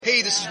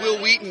This is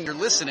Will Wheaton. You're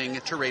listening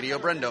to Radio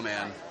Brendo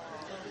Man.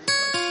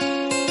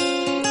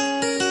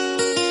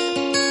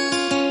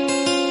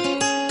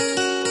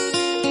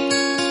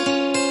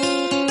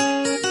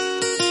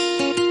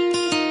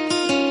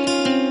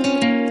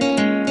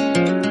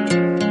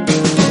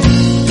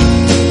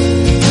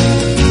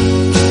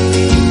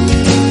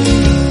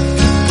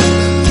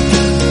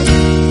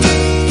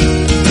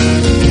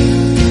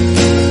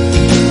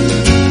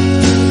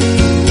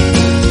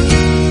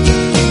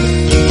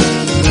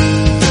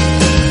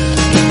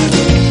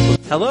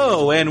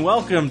 Hello and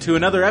welcome to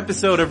another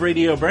episode of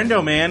Radio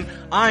Brendo Man.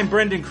 I'm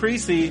Brendan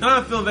Creasy.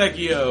 I'm Phil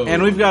Vecchio.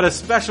 And we've got a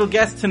special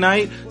guest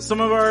tonight.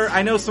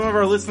 I know some of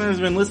our listeners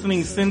have been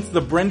listening since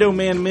the Brendo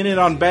Man Minute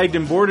on Bagged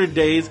and Boarded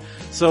days.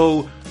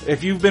 So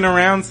if you've been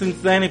around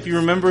since then, if you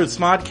remember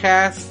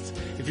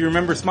Smodcast, if you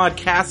remember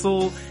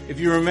Smodcastle, if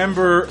you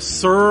remember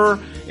Sir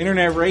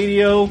Internet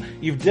Radio,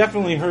 you've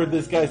definitely heard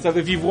this guy's stuff.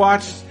 If you've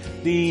watched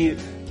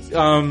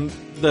some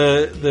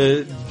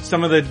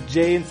of the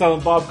Jay and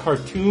Silent Bob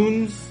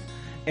cartoons,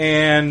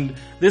 and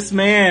this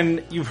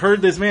man, you've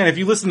heard this man. If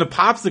you listen to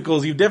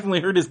Popsicles, you've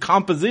definitely heard his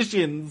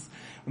compositions.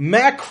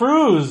 Matt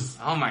Cruz.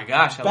 Oh my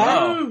gosh,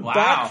 hello.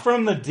 Back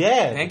from the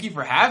dead. Thank you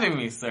for having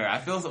me, sir.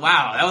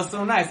 Wow, that was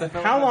so nice.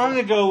 How long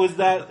ago was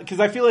that?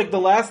 Because I feel like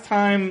the last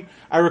time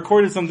I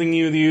recorded something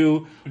with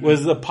you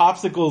was the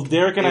Popsicles.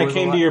 Derek and I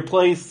came to your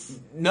place.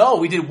 No,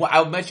 we did.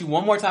 I met you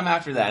one more time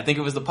after that. I think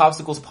it was the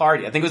Popsicles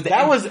party. I think it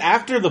was was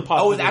after the Popsicles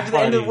party. Oh, it was after the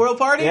end of the world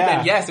party? Yeah.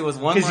 Then yes, it was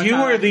one more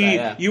time.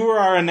 Because you were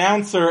our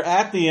announcer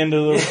at the end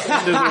of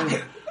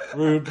the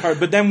rude part.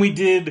 But then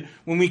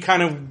when we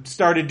kind of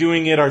started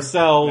doing it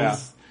ourselves. Yeah.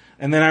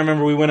 And then I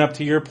remember we went up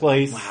to your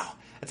place. Wow.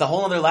 It's a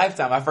whole other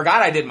lifetime. I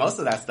forgot I did most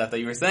of that stuff that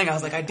you were saying. I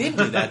was like, I did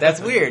do that. That's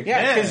weird.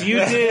 Yeah, because you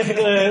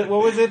did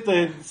what was it?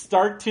 The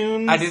Start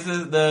Tunes? I did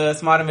the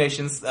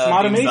Smodimations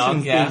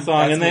theme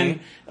song. And then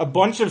a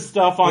bunch of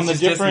stuff on the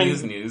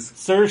different Muse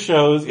Sir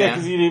shows. Yeah,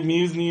 because you did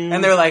Muse News.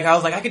 And I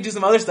was like, I could do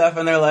some other stuff.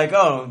 And they're like,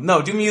 oh,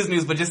 no, do Muse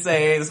News, but just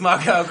say the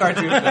Smod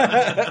cartoon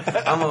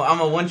stuff. I'm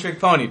a one-trick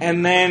pony.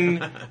 And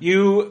then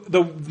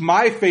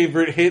my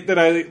favorite hit that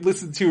I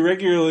listened to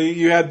regularly,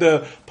 you had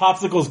the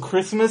Popsicles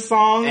Christmas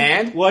song.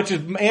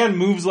 And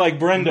Moves Like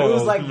Brendo.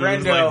 Moves Like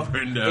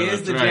Brendo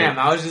is the jam.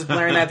 I was just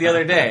blaring that the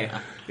other day.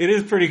 It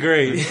is pretty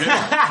great.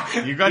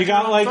 You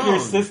got like your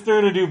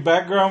sister to do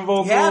background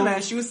vocals. Yeah,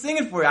 man, she was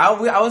singing for you.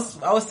 I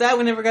was sad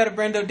we never got a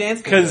Brendo dance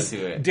video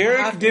to it. Because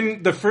Derek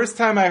didn't. The first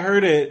time I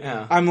heard it,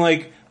 I'm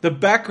like the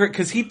background,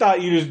 because he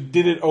thought you just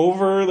did it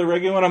over the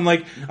regular one. I'm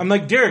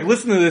like Derek,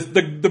 listen to this.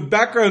 The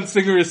background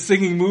singer is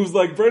singing Moves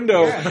Like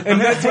Brendo,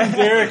 and that's when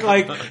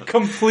Derek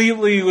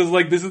completely was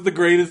like, "This is the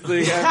greatest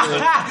thing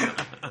ever."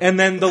 And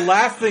then the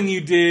last thing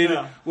you did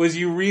was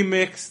you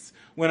remixed.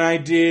 When I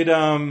did,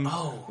 when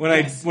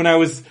I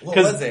was,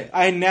 because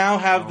I now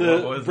have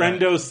the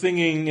Brendo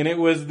singing, and it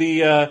was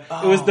it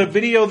was the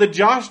video that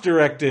Josh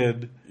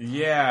directed.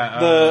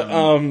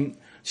 Yeah.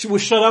 She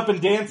was Shut Up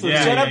and Dance with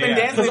Shut Up and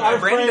Dance with our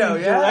Brendo,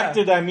 friend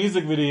directed that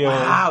music video.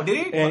 Wow,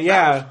 did he?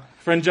 And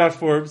friend Josh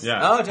Forbes. Yeah.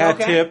 Oh, Hat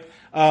Tip.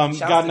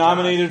 Got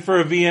nominated Josh. for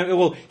a VM.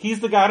 Well,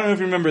 he's the guy, I don't know if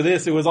you remember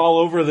this, it was all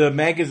over the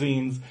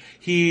magazines.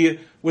 He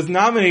was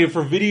nominated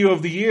for Video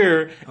of the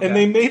Year, and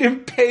they made him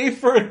pay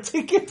for a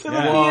ticket to the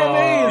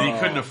VMAs. And he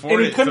couldn't afford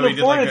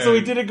it. So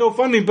he did a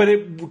GoFundMe, but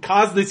it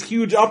caused this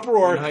huge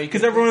uproar,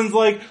 because everyone's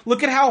like,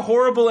 look at how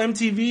horrible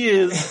MTV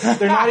is.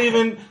 They're not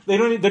even,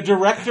 the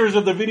directors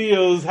of the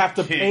videos have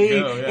to pay,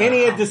 and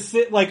he had to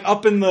sit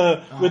up in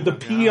with the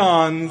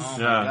peons. Oh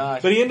my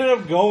gosh. But he ended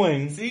up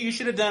going. See, you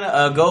should have done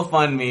a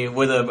GoFundMe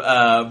with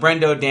a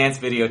Brendo dance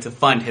video to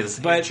fund his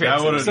trip.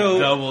 That would have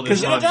doubled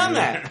his money. You should have done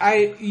that.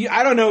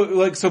 I don't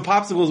know, so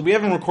Popsicles, we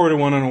haven't recorded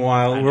one in a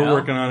while. We're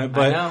working on it,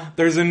 but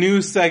there's a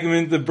new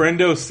segment, the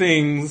Brendo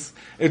Sings.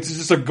 It's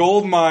just a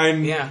gold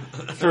mine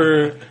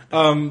for,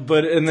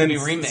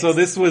 so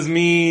this was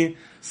me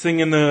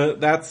singing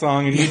that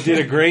song, and you did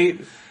a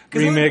great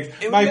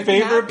remix. My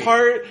favorite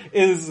part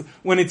is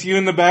when it's you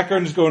in the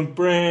background just going,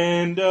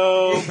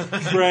 Brendo,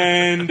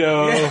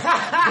 Brendo,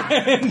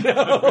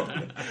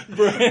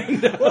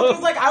 Brendo. Well, it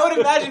was I would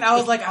imagine,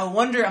 I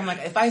wonder,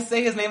 if I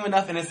say his name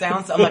enough and it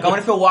sounds, I wonder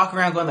if he'll walk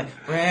around going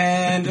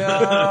Brendo.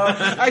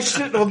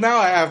 Now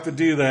I have to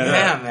do that.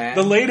 Yeah, man.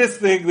 The latest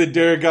thing that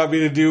Derek got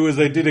me to do was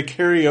I did a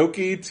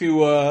karaoke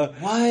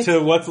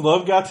to What's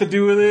Love Got to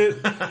Do with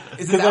It.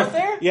 Is it out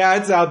there? Yeah,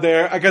 it's out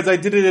there. Because I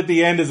did it at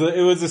the end.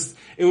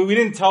 We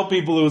didn't tell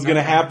people it was going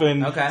to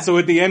happen. Okay. So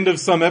at the end of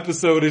some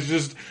episode, it's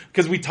just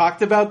because we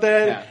talked about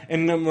that,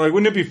 and I'm like,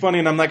 wouldn't it be funny?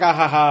 And I'm like, ah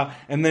ha ha.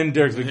 And then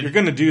Derek's like, you're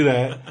going to do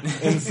that.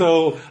 And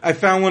so I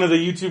found one of the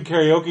YouTube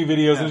karaoke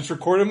videos and just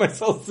recorded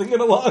myself singing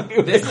along.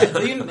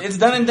 It's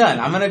done and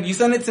done. You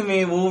send it to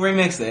me, we'll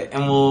remix it,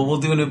 and we'll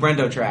do a new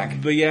Brendo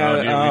track. But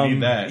yeah, we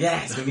need that.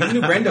 Yes, we need a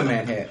new Brendo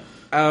Man hit.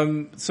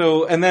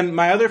 And then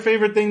my other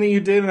favorite thing that you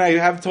did, and I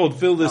have told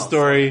Phil this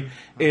story,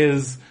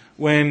 is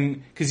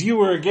because you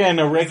were again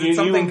a regular. Is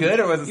it something good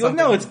or was it something?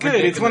 No, it's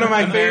good. It's one of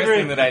my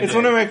favorite. It's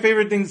one of my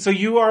favorite things. So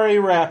you are a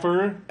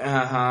rapper.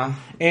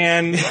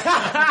 And so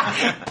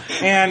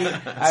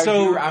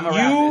I'm a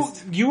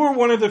rapist. you were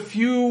one of the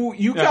few.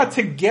 You got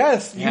to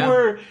guess. Was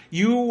it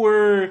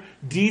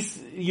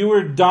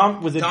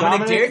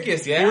Dominic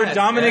Dierkes? Yeah, you were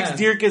Dominic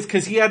Dierkes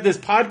because he had this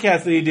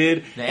podcast that he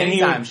did, the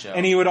Anytime Show,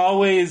 and he would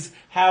always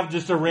have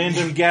just a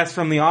random guest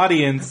from the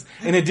audience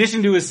in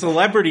addition to his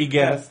celebrity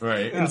guest.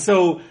 Right. And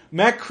so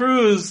Matt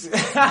Cruz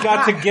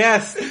got to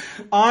guest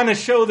on a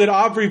show that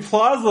Aubrey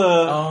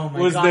Plaza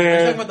was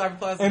there.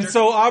 And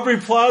so Aubrey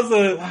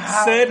Plaza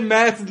said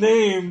Matt's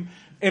name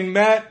and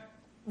Matt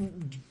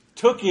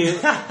took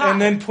it and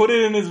then put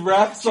it in his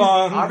rap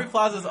song. Aubrey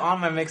Plaza's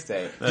on my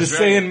mixtape. Just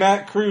saying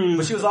Matt Cruz.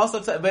 But she was also,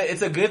 but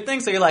it's a good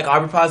thing. So you're like,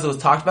 Aubrey Plaza was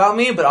talked about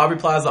me, but Aubrey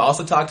Plaza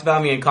also talked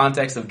about me in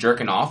context of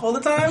jerking off all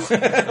the time.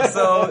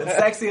 So it's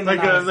sexy and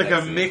like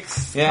a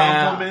mixed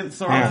compliment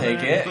sort of. Take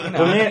it. You know.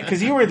 But man,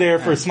 because you were there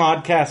for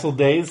Smodcastle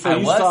days, so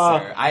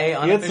I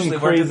unofficially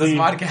worked at the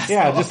Smodcastle.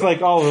 Yeah, just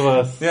like all of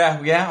us.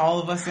 Yeah, all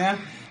of us. Yeah.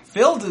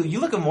 Phil, dude, you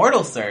look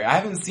immortal, sir. I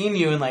haven't seen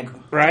you in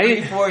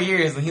 3-4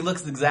 years, and he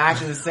looks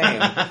exactly the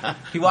same.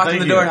 He walked in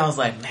the door, and I was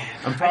like, man.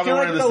 I'm probably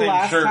wearing the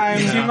same shirt.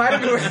 You might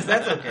have been wearing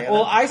that's okay.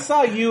 Well, I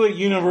saw you at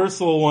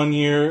Universal one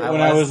year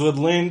when I was with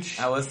Lynch.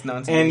 I was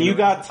known to and you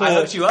got to. I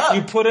hooked you up.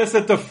 You put us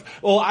at the.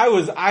 Well, I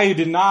was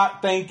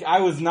not.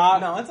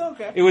 No, it's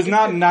okay. It was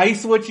not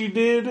nice what you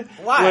did.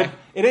 Why?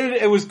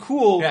 It was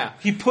cool. Yeah.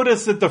 He put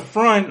us at the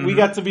front. Mm-hmm. We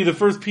got to be the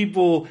first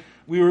people.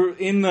 We were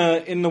in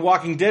the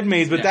Walking Dead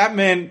maze, but that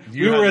meant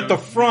we were at the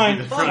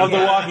front of the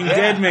Walking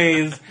Dead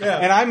maze,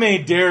 and I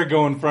made Dare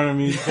go in front of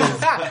me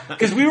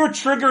because we were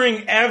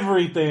triggering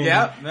everything,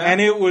 and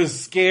it was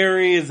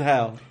scary as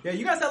hell. Yeah,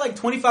 you guys had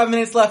 25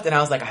 minutes left, and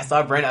I was like, I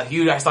saw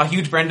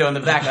huge Brendo in the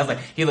back. I was like,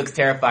 he looks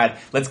terrified.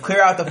 Let's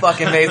clear out the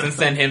fucking maze and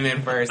send him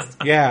in first.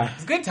 Yeah,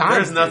 it's good times.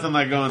 There's nothing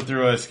like going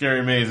through a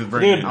scary maze with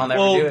Brandon. Dude, I'll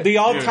never do it. The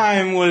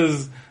all-time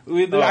was.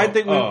 I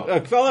think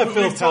Phil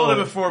we've told it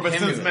before, but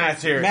since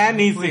Matt's here, Matt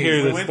needs to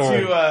hear this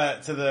story. We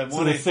went to the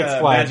Six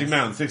Flags. Magic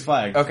Mountain, Six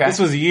Flags. Okay, this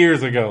was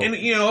years ago, and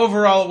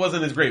overall it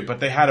wasn't as great, but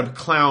they had a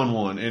clown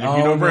one, and if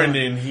you know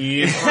Brendan,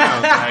 he is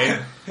clown,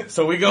 right?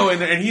 So we go in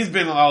there, and he's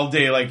been all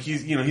day,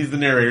 he's the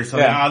narrator, so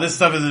this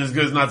stuff isn't as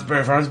good as Knott's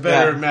Berry Farm, it's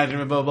better, Imagine,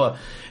 blah, blah, blah.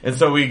 And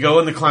so we go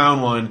in the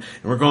clown one, and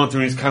we're going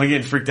through, and he's kind of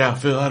getting freaked out,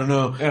 Phil, I don't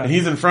know, and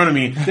he's in front of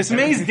me. This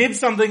maze did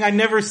something I'd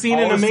never seen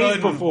in a maze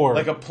before.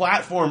 Like a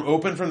platform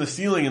opened from the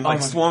ceiling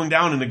and swung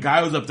down, and the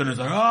guy was up there, and was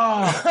like, oh!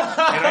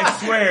 And I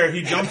swear,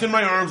 he jumped in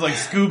my arms like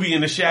Scooby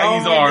into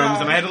Shaggy's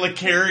arms, and I had to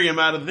carry him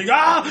out of the thing.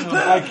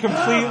 I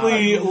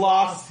completely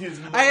lost his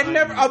mind. I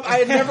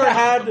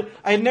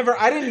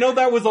didn't know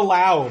that was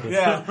allowed.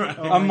 Yeah.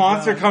 A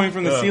monster coming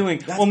from the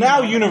ceiling. Well,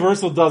 now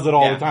Universal does it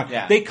all the time.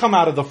 Yeah. They come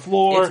out of the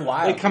floor. It's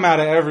wild. They come out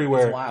of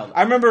everywhere. It's wild.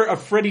 I remember a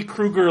Freddy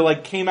Krueger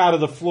came out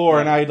of the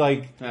floor and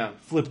I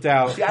flipped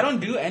out. See, I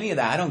don't do any of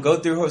that. I don't go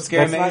through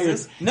scary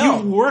mazes.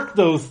 No. You work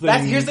those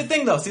things. Here's the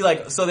thing though. See,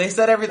 so they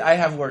set I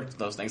have worked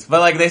those things.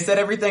 But they set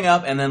everything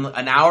up, and then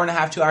an hour and a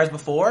half, 2 hours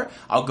before,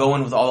 I'll go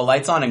in with all the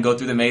lights on and go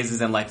through the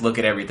mazes and look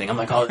at everything. I'm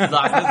like, oh, it's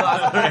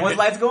lost. Once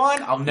lights go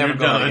on, I'll never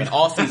go in again.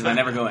 All season, I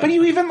never go in. But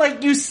you even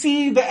you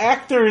see the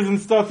actors and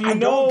stuff, I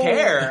don't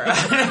care.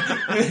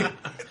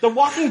 The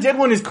Walking Dead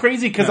one is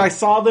crazy because I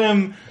saw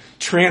them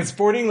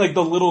transporting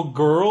the little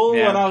girl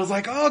and I was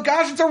like, oh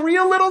gosh, it's a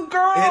real little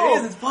girl. It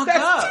is. It's fucked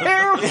up. That's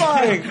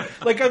terrifying.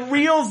 A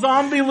real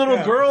zombie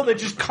little girl that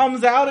just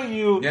comes out at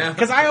you. Yeah.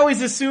 Because I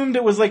always assumed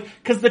it was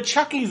because the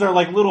Chuckies are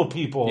little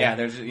people. Yeah.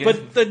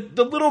 But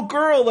the little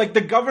girl,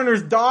 the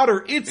governor's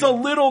daughter, it's a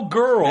little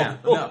girl. Yeah.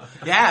 No.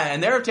 Yeah,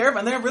 and they're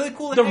terrifying. They're really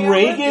cool. The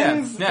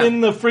Reagans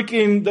in the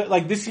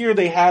freaking this year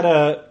they had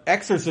a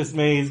Exorcist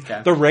maze.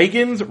 Okay. The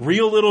Reagans,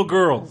 real little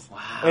girls.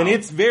 Wow. And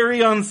it's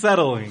very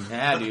unsettling.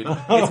 Yeah, dude.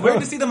 It's weird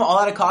to see them all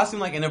out of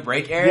costume, in a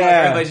break area. Yeah.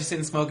 Everybody's just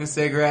sitting smoking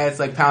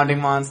cigarettes, pounding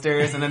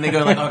monsters, and then they go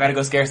oh, I gotta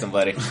go scare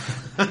somebody.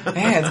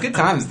 Yeah, it's good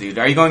times, dude.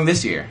 Are you going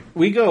this year?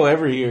 We go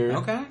every year.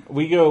 Okay.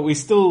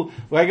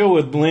 I go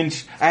with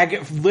Lynch.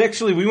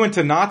 Actually, we went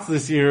to Knott's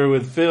this year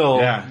with Phil.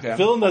 Yeah. Okay.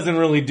 Phil doesn't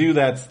really do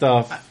that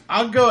stuff.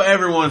 I'll go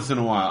every once in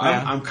a while.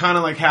 Yeah. I'm kind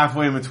of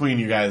halfway in between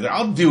you guys.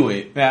 I'll do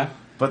it. Yeah.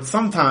 But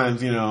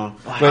sometimes, I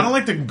don't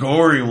like the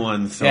gory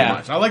ones so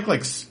much. I like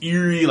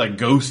eerie,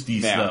 ghosty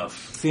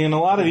stuff. See, in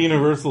a lot of the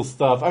Universal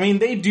stuff,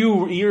 they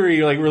do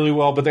eerie really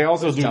well, but they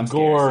also do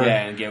gore,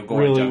 and gore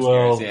really and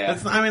well.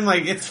 Scares,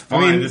 it's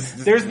fun.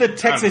 There's the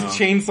Texas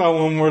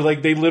Chainsaw one where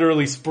they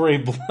literally spray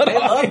blood. They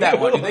love that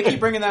one. Dude. They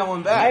keep bringing that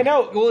one back. I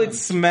know. Well, it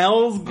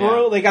smells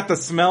gross. They got the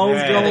smells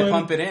going. They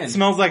pump it in. It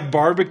smells like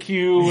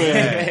barbecue.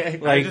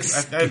 And, I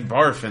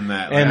barf in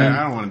that. I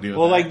don't want to do that.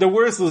 Well, the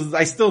worst was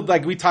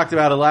we talked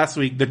about it last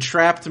week. The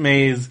trapped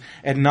maze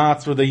at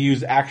Knott's where they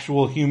use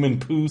actual human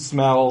poo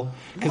smell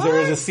because there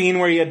was a scene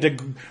where you had to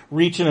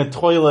reach in a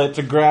toilet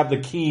to grab the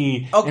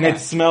key, and it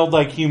smelled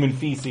like human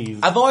feces.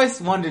 I've always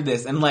wondered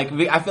this, and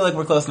I feel like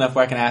we're close enough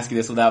where I can ask you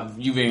this without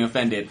you being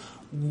offended.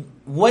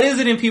 What is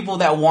it in people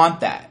that want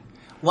that?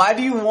 Why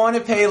do you want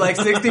to pay like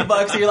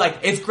 $60? You're like,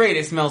 it's great.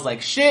 It smells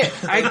like shit.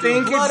 I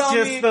think it's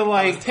just the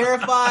like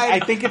terrified. I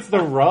think it's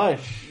the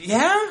rush.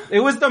 Yeah?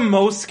 It was the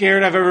most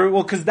scared I've ever...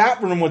 Well, because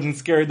that room wasn't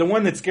scared. The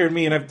one that scared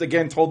me, and I've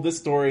again told this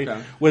story,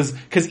 was...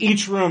 Because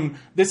each room...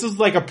 This was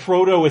like a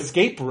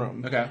proto-escape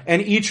room. Okay.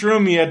 And each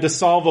room you had to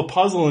solve a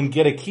puzzle and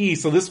get a key.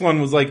 So this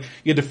one was like...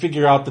 You had to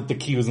figure out that the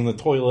key was in the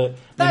toilet.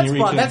 That's you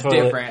reach fun. in the That's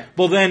toilet. different.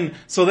 Well, then...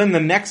 So then the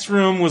next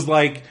room was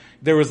like...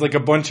 There was like a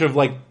bunch of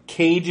like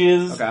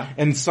cages,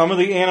 and some of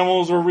the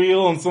animals were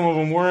real and some of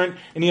them weren't,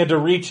 and you had to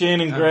reach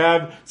in and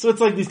grab. So it's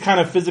like these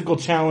kind of physical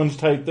challenge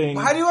type things.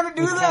 Why do you want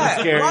to do that?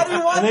 Why do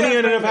you want that? And then you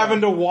ended up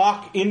having to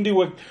walk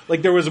into a,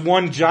 like there was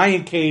one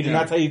giant cage and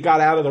that's how you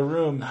got out of the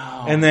room.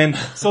 No. And then,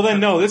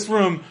 this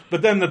room,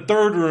 but then the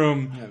third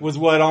room was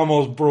what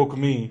almost broke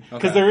me.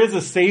 Because there is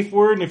a safe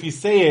word, and if you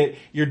say it,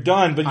 you're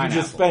done, but you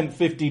just spent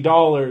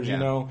 $50, you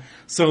know?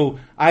 So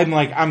I'm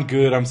like, I'm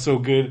good, I'm so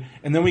good.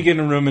 And then we get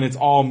in a room and it's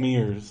all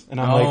mirrors.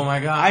 And I'm like, oh my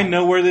God. I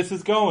know where this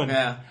is going.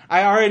 Yeah.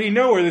 I already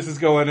know where this is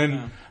going.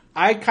 And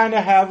I kind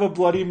of have a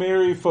Bloody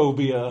Mary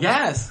phobia.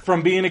 Yes.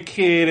 From being a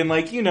kid and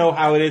like, you know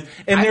how it is.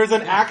 And there's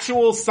an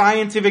actual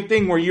scientific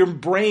thing where your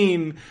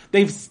brain,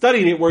 they've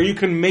studied it where you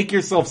can make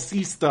yourself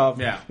see stuff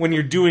when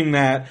you're doing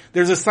that.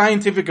 There's a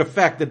scientific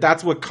effect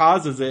that's what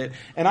causes it.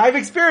 And I've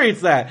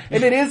experienced that.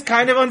 And it is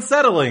kind of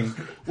unsettling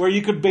where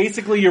you could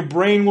basically, your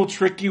brain will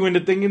trick you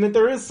into thinking that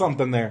there is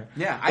something there.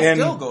 Yeah. I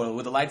still go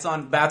with the lights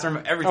on,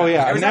 bathroom, every time. Oh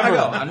yeah. Every time I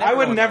go. I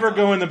would never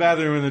go in the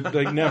bathroom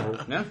like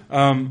never. No?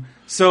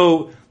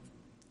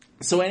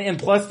 And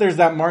plus there's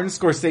that Martin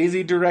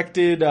Scorsese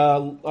directed,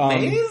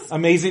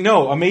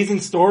 Amazing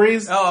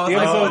Stories.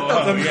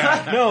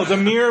 The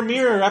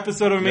Mirror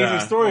episode of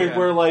Amazing Stories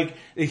where like,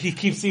 he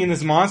keeps seeing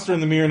this monster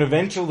in the mirror and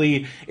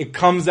eventually it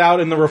comes out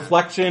in the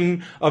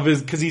reflection of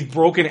cause he's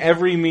broken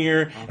every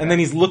mirror and then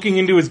he's looking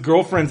into his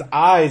girlfriend's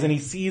eyes and he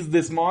sees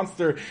this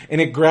monster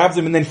and it grabs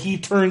him and then he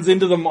turns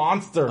into the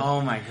monster. Oh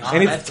my God.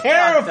 And it's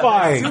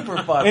terrifying. That's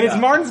super fucked and it's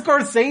up. Martin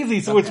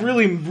Scorsese, so it's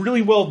really,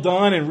 really well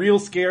done and real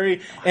scary.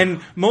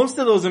 And most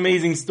of those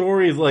Amazing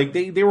Stories, like,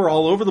 they were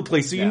all over the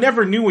place. So you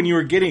never knew when you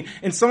were getting,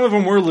 and some of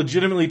them were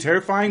legitimately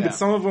terrifying, but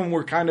some of them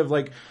were kind of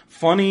like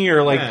funny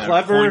or like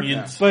clever.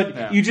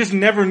 But you just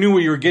never knew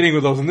what you were getting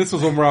with those. And this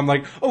was one where I'm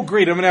like, oh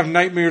great, I'm gonna have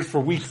nightmares for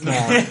weeks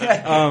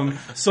now.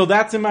 So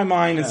that's in my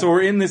mind. And so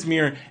we're in this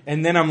mirror,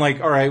 and then I'm like,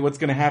 alright, what's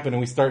gonna happen?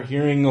 And we start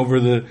hearing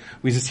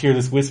we just hear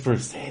this whisper,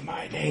 say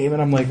my name,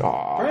 and I'm like,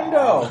 oh.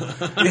 Brendo.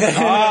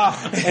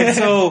 And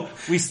so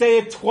we say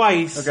it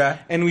twice,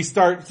 and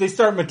they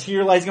start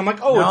materializing. I'm like,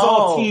 oh, it's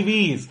all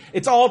TVs.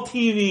 It's all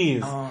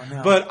TVs. Oh,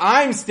 no. But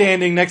I'm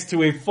standing next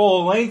to a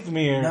full length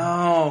mirror.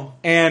 No.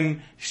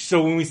 And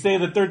so when we say it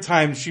the third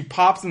time, she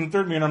pops in the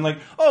third mirror, and I'm like,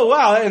 oh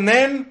wow, and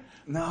then...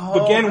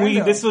 No, again, we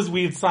had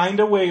signed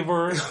a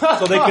waiver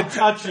so they could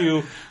touch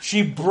you.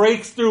 She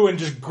breaks through and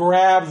just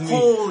grabs me.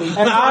 Holy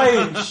and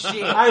I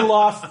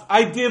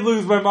did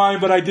lose my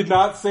mind, but I did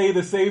not say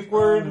the safe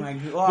word. Oh my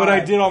God. But I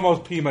did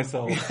almost pee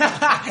myself.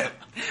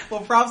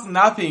 Well, props to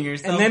not peeing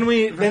yourself. And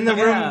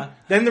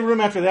then the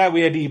room after that,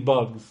 we had to eat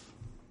bugs.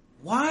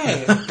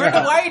 Why?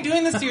 Brenda, why are you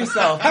doing this to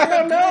yourself? You're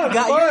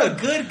a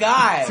good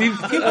guy. See,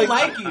 people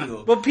like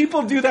you. Well,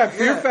 people do that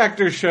Fear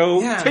Factor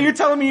show. Yeah. So you're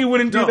telling me you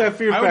wouldn't do that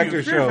Fear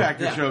Factor show? Fear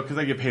Factor show because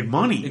I get paid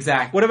money.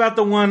 Exactly. What about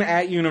the one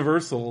at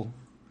Universal?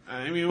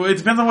 I mean, it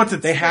depends on what's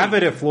at They have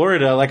it at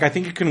Florida. Like, I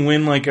think you can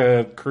win like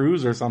a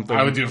cruise or something.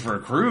 I would do it for a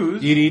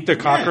cruise. You'd eat the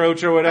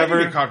cockroach or whatever.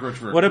 I'd eat a cockroach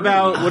for a What cruise.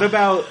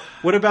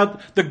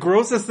 about the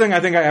grossest thing I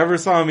think I ever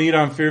saw him eat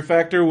on Fear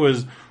Factor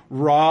was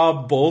raw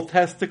bull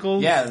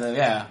testicles?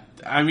 Yeah.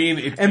 I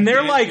mean,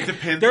 they're like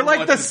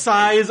the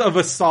size of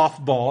a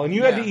softball, and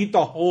you had to eat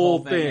the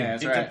whole thing. Yeah,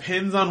 it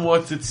depends on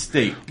what's at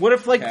stake. What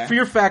if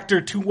Fear Factor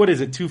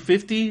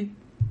 $250?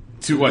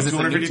 To what,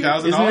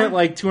 $250,000? Isn't it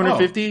like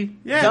 $250?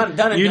 Yeah.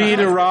 Done you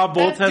need a raw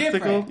bull testicle?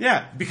 Different.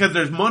 Yeah, because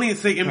there's money at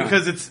stake, and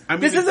because this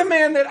is a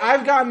man that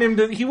I've gotten him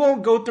to, he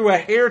won't go through a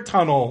hair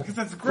tunnel for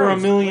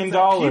 $1 million.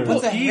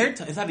 What's a hair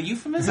tunnel? Is that a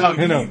euphemism?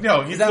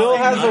 No, Phil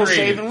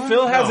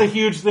has a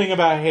huge thing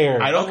about hair.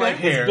 I don't like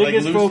hair. His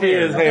biggest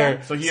phobia is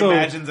hair. So he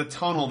imagines a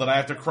tunnel that I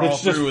have to crawl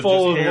through with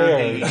full just of hair hair.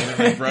 hanging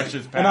and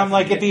brushes past. And I'm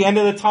like, at the end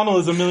of the tunnel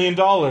is $1 million.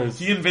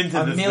 He invented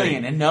 $1 this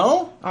million, thing. and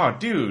no? Oh,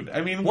 dude.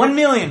 I mean, $1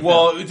 million.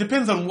 Well, it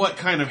depends on what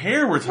kind of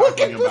hair we're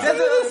talking about.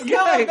 This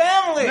guy.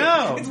 Family.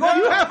 No,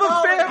 you have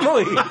a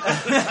family.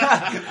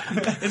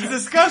 It's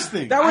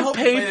disgusting. That would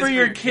pay for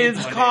your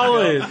kids'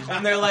 college.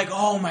 And they're like,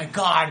 oh my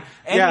God,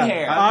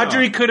 hair.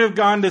 Audrey could have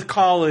gone to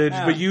college,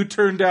 but you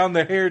turned down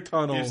the hair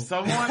tunnel. If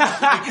someone,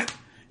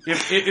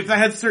 if I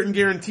had certain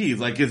guarantees,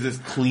 like, is this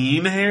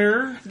clean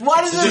hair?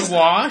 Is it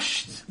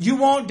washed? You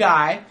won't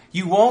die.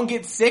 You won't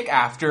get sick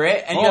after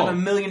it, and you have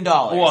 $1 million.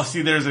 Well,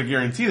 see, there's a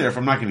guarantee there if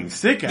I'm not getting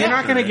sick after You're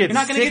not going to get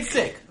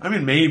sick. I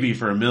mean, maybe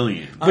for $1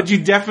 million. But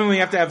you definitely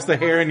have to have the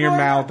hair in your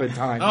mouth at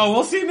times. Oh,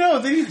 well, see, no,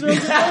 they throw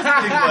things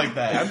like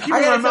that. I'm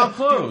keeping my mouth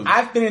closed.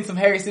 I've been in some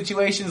hairy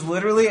situations,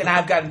 literally, and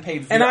I've gotten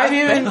paid. And I've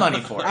spent money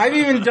for it. I've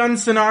even done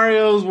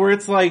scenarios where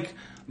it's like,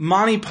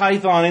 Monty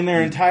Python in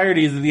their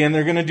entirety is at the end.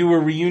 They're going to do a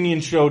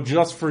reunion show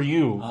just for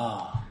you.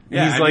 Oh.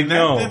 And he's like,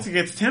 no. That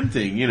gets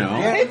tempting, you know.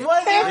 Yeah, it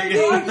was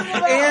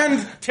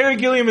And Terry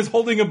Gilliam is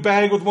holding a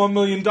bag with $1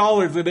 million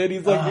in it.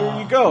 He's like,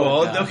 here you go.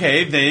 Well,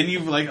 okay, then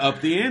you've like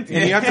upped the ante.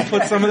 And you have to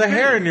put some of the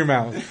hair in your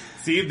mouth.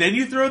 See, then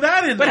you throw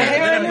that in But there.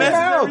 hair in and your it messes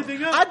mouth.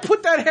 everything up. I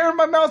put that hair in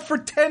my mouth for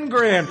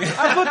 $10,000.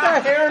 I put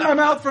that hair in my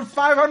mouth for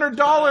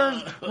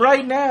 $500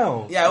 right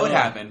now. Yeah, it would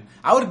happen.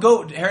 I would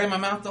go hair in my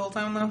mouth the whole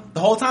time though. The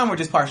whole time or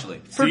just partially?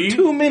 For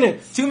 2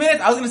 minutes. 2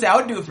 minutes? I was gonna say I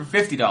would do it for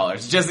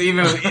 $50. Just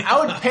even I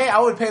would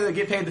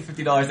get paid the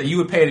 $50 that you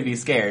would pay to be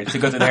scared to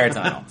go to the hair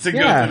tunnel. To go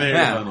Yeah. to the hair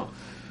Yeah. tunnel.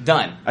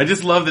 Done. I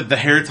just love that the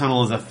hair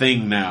tunnel is a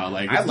thing now.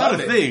 Like, it's I not love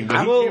a it. thing, but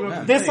he came up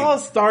with a This thing. all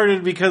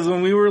started because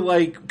when we were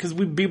because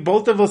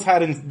both of us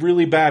had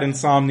really bad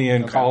insomnia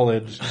in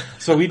college,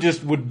 so we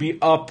just would be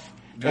up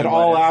at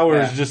all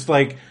hours, just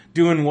like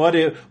doing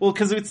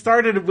because it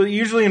started, it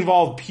usually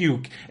involved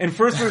puke. And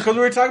first, because we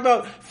were talking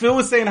about, Phil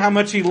was saying how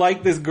much he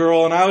liked this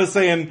girl, and I was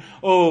saying,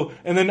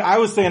 and then I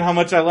was saying how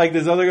much I liked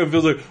this other girl.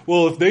 Phil's like,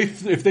 well,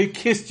 if they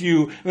kissed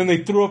you, and then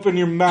they threw up in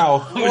your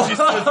mouth,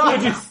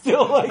 would you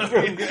still like her?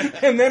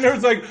 And then there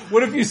was like,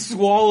 what if you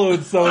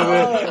swallowed some of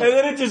it? And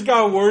then it just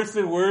got worse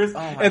and worse.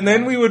 And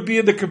then we would be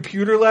in the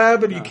computer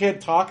lab, and you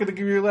can't talk in the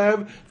computer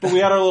lab, but we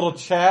had our little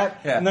chat,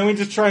 and then we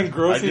just try and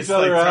gross each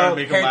other out.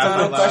 Hair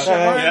tunnel question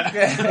mark?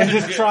 And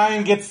just try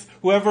and get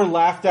whoever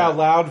laughed out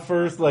loud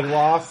first, like,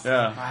 lost.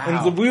 Yeah.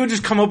 And so we would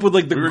just come up with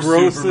like the We were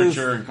grossest. super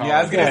mature in college. Yeah,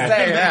 I was gonna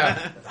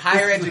say,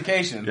 higher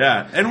education.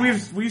 Yeah, and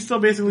we still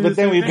basically do But the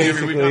then same we thing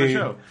every week on the basically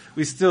show.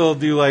 we still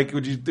do like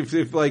would you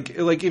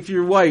if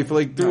your wife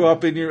like threw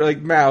up in your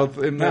like mouth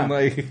and then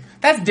like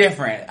That's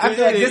different. I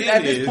feel like It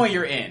at this is. point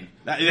you're in.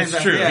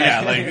 That's true.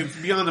 Yeah. Yeah, like it's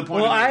beyond the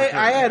point. well of I mature.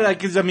 had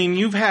because I mean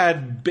you've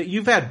had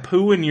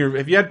poo in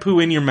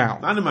your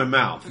mouth not in my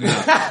mouth.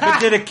 No. but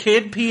did a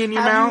kid pee in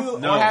your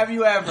mouth Or have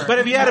you ever? but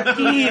if you had a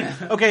pee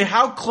okay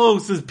how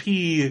close is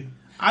pee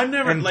I've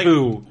never and like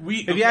poo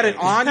if you had it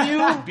on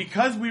you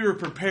because we were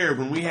prepared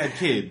when we had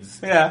kids.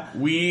 Yeah.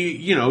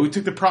 we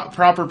took the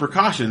proper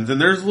precautions, and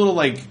there's little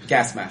like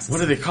Gas masks. what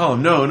do they call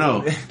them?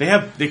 No,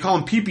 they call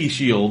them pee-pee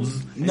shields.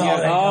 No, Yeah,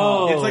 they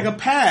don't. It's like a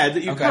pad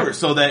that you Okay. cover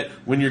so that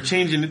when you're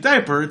changing the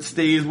diaper, it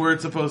stays where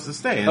it's supposed to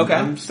stay. And Okay.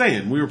 I'm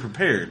saying we were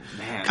prepared.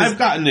 Man. I've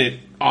gotten it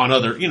on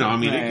other, it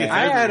Yeah. gets I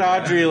had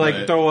everywhere, Audrey like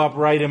but- throw up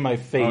right in my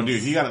face. Oh,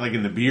 dude, he got it like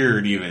in the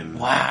beard even. It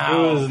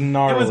Wow. was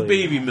gnarly. It was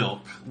baby milk.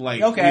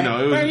 Like, Okay. it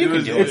was. Well, you it can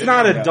was do it. It's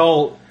not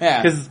adult.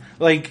 Yeah. Because,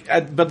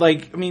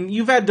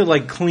 you've had to,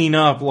 clean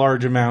up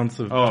large amounts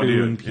of Oh, poo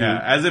dude. and puke.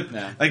 Yeah. As if,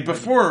 Yeah.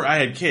 before I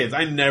had kids,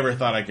 I never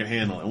thought I could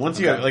handle it. Once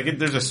you have,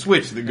 there's a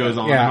switch that goes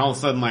on, Yeah. and all of a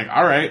sudden,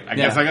 all right, I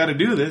guess I gotta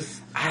do this.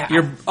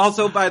 You're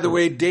also, by the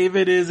way,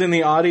 David is in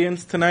the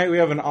audience tonight. We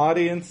have an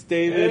audience,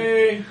 David.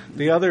 Hey.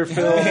 The other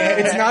Phil.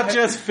 It's not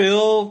just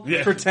Phil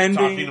Yeah, pretending.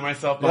 talking to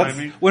myself behind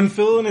me. When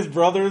Phil and his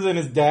brothers and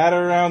his dad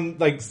are around,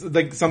 like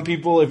some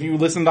people, if you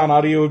listened on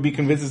audio, would be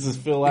convinced this is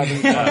Phil having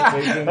a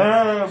conversation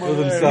with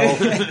himself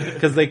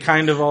because they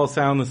kind of all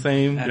sound the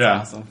same. That's Yeah.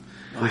 awesome.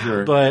 For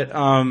sure. But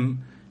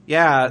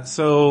yeah.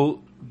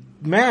 So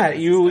Matt,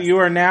 you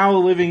are now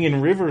living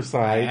in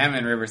Riverside. I am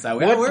in Riverside.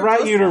 What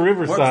brought you to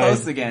Riverside? We're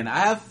close again. I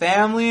have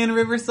family in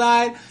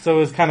Riverside. So it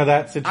was kind of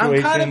that situation.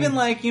 I'm kind of in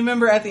you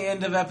remember at the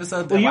end of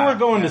episode. Well, you were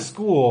going to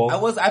school.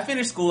 I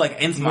finished school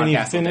in Smart When you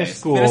Castle finished days.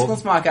 school. Finished school in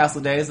Smart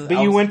Castle days.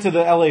 But you went to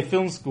the LA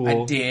Film School.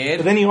 I did.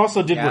 But then you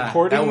also did Yeah,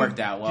 recording. that worked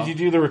out well. Did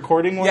you do the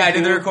recording one? Yeah, I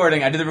did the too?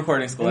 recording. I did the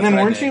recording school. And That's then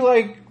what I weren't did. you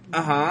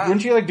Uh-huh.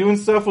 weren't you doing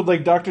stuff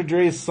with Dr.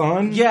 Dre's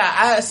son?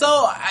 Yeah,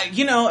 someone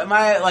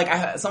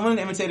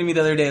imitated me the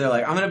other day. They're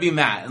like, I'm gonna be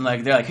Matt, and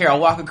they're like, here, I'll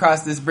walk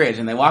across this bridge,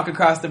 and they walk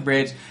across the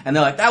bridge, and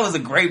they're like, that was a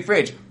great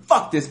bridge.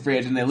 Fuck this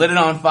bridge, and they lit it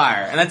on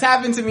fire, and that's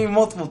happened to me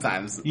multiple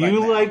times.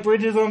 You like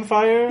bridges on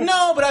fire?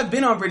 No, but I've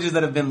been on bridges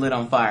that have been lit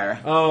on fire.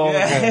 Oh,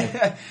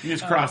 okay. You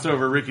just crossed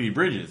over rickety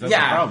bridges. That's the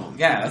problem.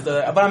 Yeah,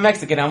 but I'm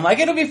Mexican. I'm like,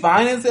 it'll be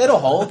fine. It'll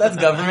hold. That's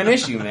government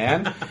issue,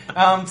 man.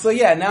 So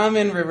yeah, now I'm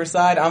in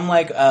Riverside. I'm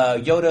like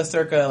Yoda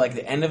circa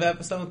the end of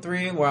episode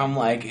 3, where I'm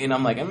like,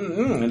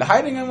 into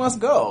hiding I must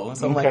go.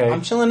 So I'm Okay.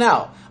 I'm chilling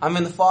out. I'm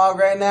in the fog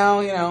right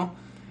now,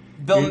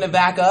 building it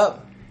back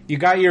up. You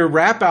got your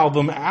rap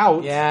album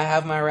out. Yeah, I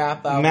have my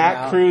rap album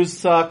out.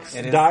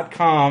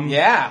 MattCruzSucks.com.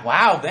 Yeah,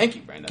 wow, thank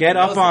you, Brenda. Get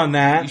up on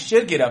that. You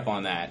should get up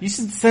on that. You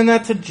should send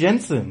that to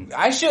Jensen.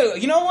 I should.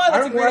 You know what?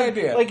 That's a great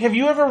idea. Have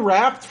you ever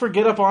rapped for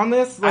Get Up On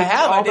This? I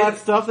have. All I did. that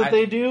stuff that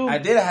they do? I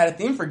did. I had a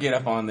theme for Get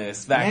Up On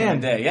This back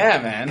in the day.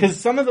 Yeah, man. Because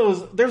some of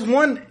those, there's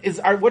one,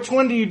 which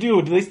one do you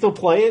do? Do they still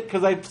play it?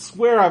 Because I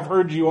swear I've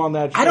heard you on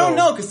that show. I don't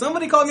know, because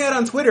somebody called me out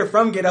on Twitter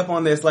from Get Up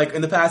On This,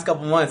 in the past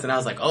couple months, and I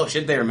was like, oh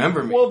shit, they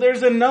remember me. Well,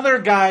 there's another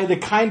guy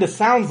that kind of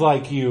sounds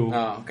like you.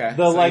 Oh, okay.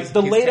 The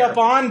So he's Laid Up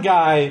terrible. On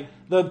guy,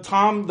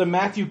 the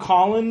Matthew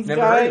Collins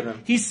Never guy. heard of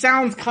him. He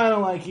sounds kind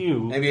of like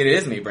you. Maybe it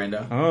is me,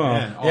 Brenda.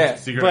 Oh. Yeah,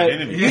 secret But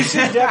identity. you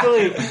should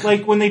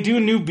definitely, when they do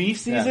new beef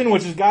season,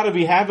 which has got to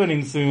be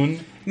happening soon.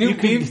 New you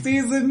could- beef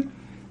season?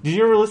 Did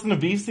you ever listen to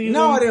Beef Season?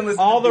 No, I didn't listen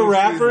All to the Beef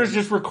rappers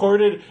Season. just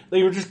recorded,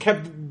 they were just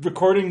kept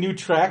recording new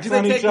tracks Do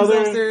on they take each other.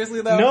 themselves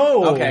seriously though?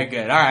 No. Okay,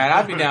 good. All right,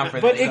 I'd be down for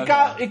that. But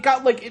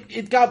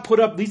it got put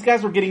up. These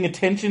guys were getting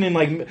attention, and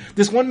like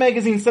this one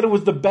magazine said it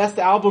was the best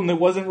album that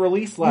wasn't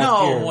released last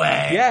year. No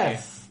way.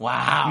 Yes.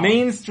 Wow.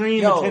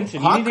 Mainstream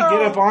attention. You need to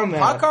get up on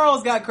that. Hot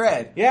Carl's got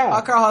cred. Yeah.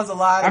 Hot Carl has a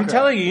lot of I'm cred.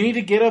 telling you, you need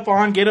to get up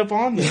on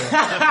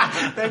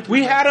there.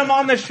 We had him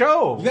on the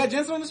show. You got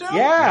Jensen on the show?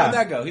 Yeah. How'd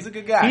that go? He's a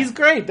good guy. He's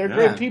great. They're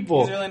great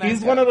people. He's a really nice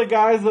guy. one of the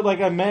guys that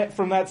like I met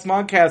from that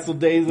Smodcastle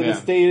days that Yeah.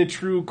 has stayed a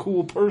true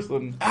cool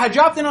person. I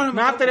dropped in on him.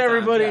 Not that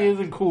everybody is.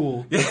 isn't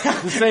cool.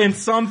 Just saying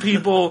some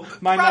people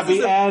might not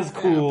be as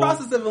cool.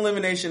 Process of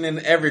elimination in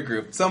every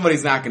group.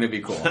 Somebody's not going to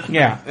be cool.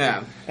 Yeah.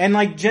 Yeah. And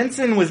like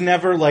Jensen was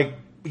never like,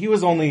 he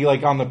was only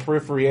like on the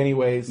periphery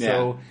anyway,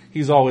 so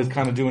he's always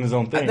kind of doing his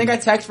own thing. I think I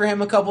texted for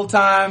him a couple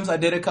times. I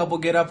did a couple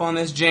get up on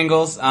this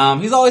jingles.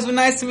 He's always been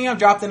nice to me. I've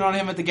dropped in on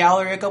him at the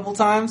gallery a couple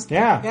times.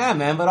 Yeah. Yeah,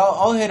 man, but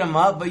I'll hit him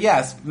up. But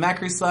yes,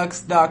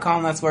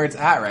 MacResucks.com, that's where it's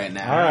at right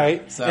now. All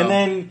right. So. And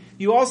then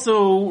you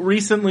also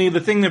recently,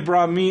 the thing that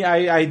brought me,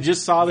 I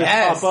just saw this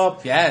pop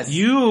up. Yes.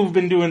 You've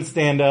been doing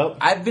stand-up.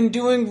 I've been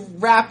doing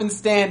rap and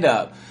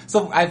stand-up.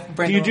 So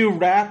Do you do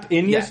rap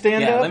in your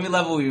stand-up? Yeah, let me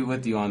level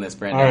with you on this,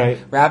 Brendan. All right.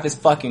 Rap is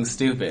fucking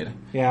stupid.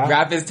 Yeah.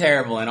 Rap is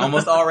terrible, and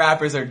almost all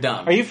rappers are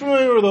dumb. Are you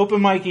familiar with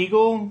Open Mike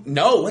Eagle?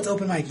 No, what's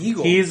Open Mike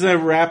Eagle? He's a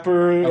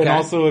rapper and Okay.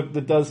 also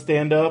that does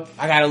stand-up.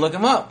 I gotta look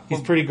him up.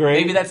 He's pretty great.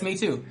 Maybe that's me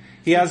too.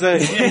 He has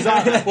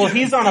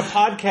he's on a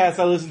podcast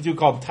I listen to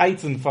called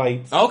Tights and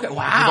Fights. Okay, It's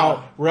wow.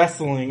 about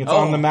wrestling. It's Oh.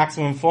 on the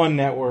Maximum Fun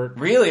Network.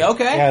 Really?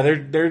 Okay. Yeah,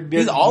 they're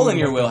He's all in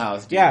your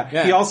wheelhouse, dude.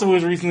 Yeah. He also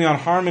was recently on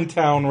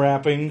Harmontown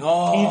rapping.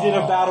 Oh. He did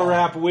a battle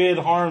rap with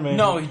Harmon.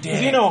 No, he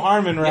did. You know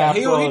Harmon raps.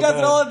 he does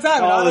it all the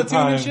time. All the Auto-tune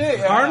and time. shit,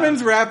 yeah.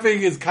 Harmon's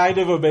rapping is kind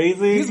of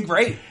amazing. He's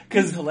great.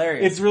 He's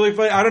hilarious. It's really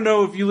funny. I don't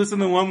know if you listen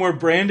to the one where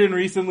Brandon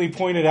recently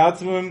pointed out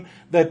to him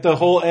that the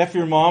whole F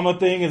your mama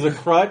thing is a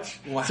crutch.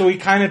 Wow. So he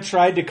kind of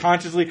tried to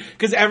consciously,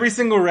 because every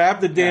single rap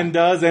that Dan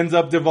does ends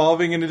up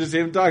devolving into just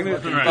him talking to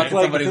Fucking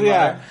somebody's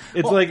mother.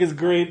 It's Well- like his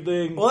great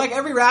thing. Well, like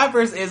every rapper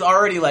is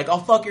already like,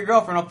 "I'll fuck your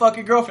girlfriend. I'll fuck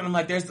your girlfriend." I'm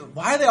like,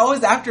 why are they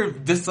always after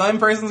this some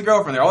person's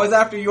girlfriend? They're always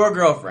after your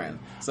girlfriend.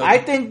 So I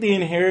think the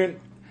inherent,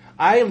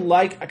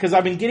 because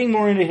I've been getting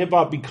more into hip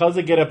hop because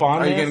of Get Up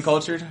On are you This. getting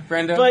cultured,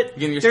 Brenda? But You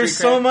getting your there's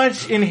street so cred?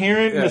 much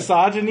inherent Yeah.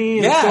 misogyny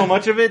and Yeah. so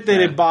much of it that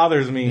Yeah. it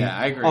bothers me. Yeah,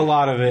 I agree. A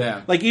lot of it.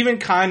 Yeah. Like even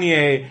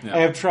Kanye, Yeah. I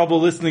have trouble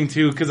listening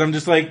to because I'm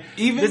just like,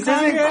 Even this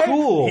Kanye? isn't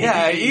cool.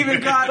 Yeah,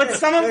 even Kanye. But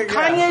some of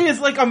Kanye is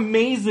like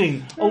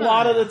amazing a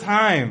lot of the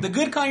time. The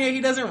good Kanye,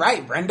 he doesn't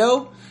write,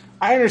 Brendo.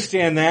 I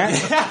understand that,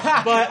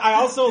 but I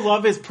also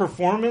love his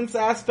performance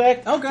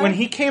aspect. Okay. When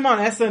he came on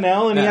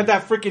SNL and he Yeah. had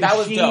that freaking That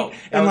was sheet dope. That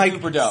and was like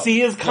super dope.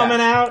 Sia's coming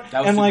Yeah. out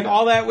That was and super like dope.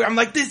 all that, I'm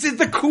like, this is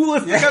the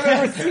coolest thing I've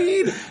ever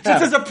seen. Just Yeah.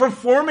 as a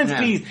performance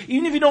Yeah. piece,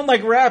 even if you don't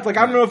like rap. Like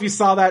I don't know if you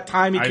saw that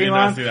time he I came did not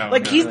on. see that one.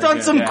 Like he's done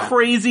Yeah. some Yeah.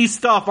 crazy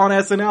stuff on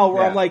SNL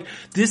where Yeah. I'm like,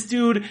 this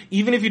dude,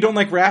 even if you don't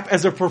like rap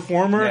as a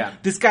performer, Yeah.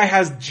 this guy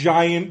has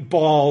giant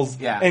balls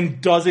Yeah.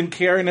 and doesn't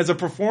care. And as a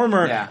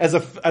performer, Yeah. as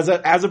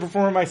a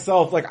performer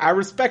myself, like I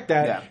respect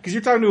that Yeah. because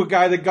you're talking to a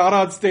guy that got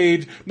on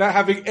stage not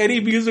having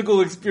any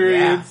musical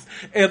experience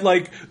and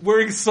like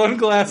wearing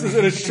sunglasses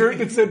and a shirt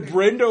that said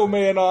Brendo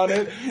Man on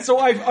it. So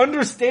I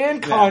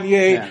understand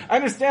Kanye. Yeah. I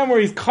understand where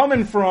he's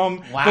coming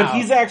from, Wow. but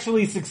he's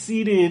actually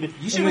succeeded.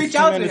 You should in this reach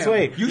out to tremendous him.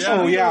 way. You should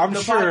Oh be yeah, the- I'm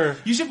the sure.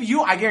 You should.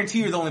 I guarantee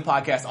you're the only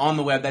podcast on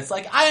the web that's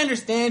like, I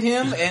understand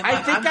him, and I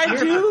think I'm I here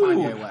for do.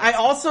 Kanye West. I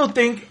also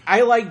think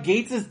I like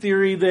Gates'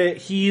 theory that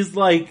he's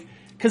like,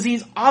 because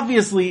he's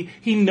obviously,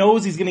 he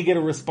knows he's going to get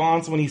a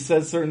response when he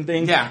says certain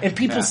things. Yeah. And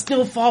people Yeah.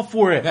 still fall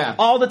for it. Yeah.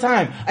 All the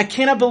time. I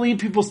cannot believe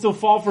people still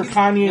fall for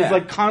Kanye's yeah.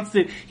 like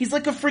constant. He's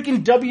like a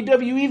freaking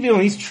WWE villain.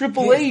 He's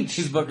Triple H.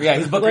 He's Booker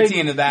Like, T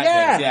into that.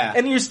 yeah. Days, yeah.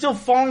 And you're still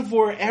falling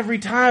for it every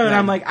time. And Yeah.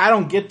 I'm like, I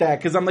don't get that.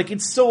 Because I'm like,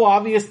 it's so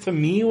obvious to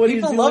me what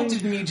People he's love doing.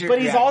 to knee-jerk But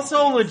he's react.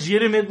 also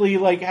legitimately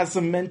like has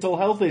some mental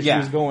health issues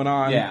Yeah. going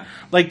on. Yeah.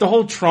 Like the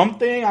whole Trump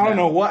thing. I don't Yeah.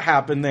 know what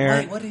happened there.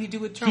 Wait, what did he do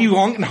with Trump? He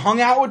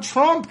hung out with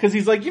Trump because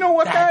he's like, you know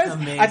what, That's guys?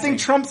 amazing. I think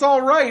Trump's all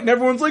right, and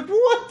everyone's like,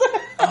 what the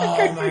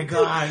heck? Oh my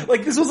God.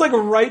 Like this was like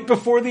right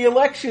before the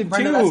election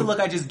Brenda, too. that's the look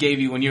I just gave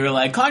you when you were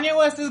like, Kanye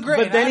West is great.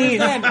 But then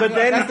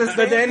I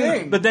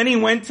understand. but then he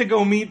went to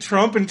go meet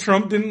Trump, and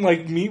Trump didn't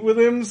like meet with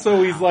him.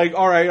 So he's like,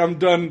 all right, I'm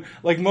done.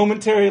 Like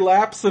momentary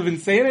lapse of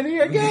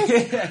insanity, I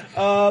guess.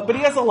 But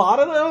he has a lot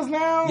of those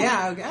now.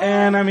 Yeah, okay.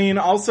 And I mean,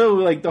 also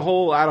like the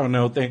whole I don't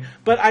know thing.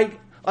 But I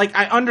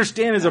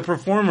understand as a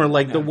performer,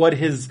 like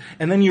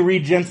and then you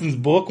read Jensen's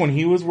book when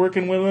he was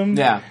working with him.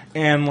 Yeah.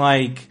 And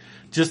like,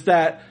 just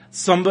that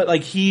somebody,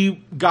 like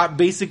he got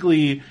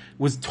basically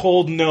was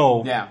told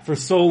no for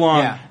so long.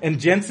 Yeah. And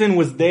Jensen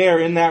was there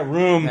in that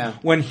room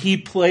when he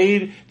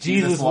played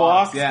Jesus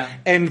Walks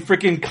and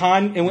freaking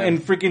and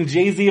freaking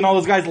Jay-Z and all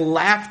those guys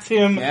laughed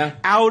him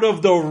out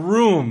of the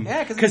room.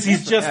 Yeah, because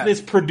he's just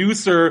this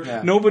producer.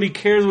 Yeah. Nobody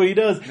cares what he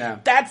does. Yeah.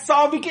 That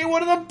song became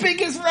one of the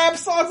biggest rap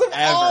songs of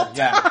all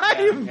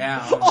time.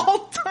 Yeah.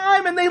 All time.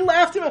 time, and they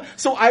laughed him out.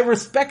 So I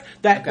respect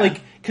that,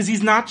 like, because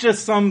he's not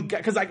just some guy.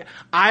 Because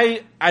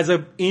I, as a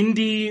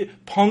indie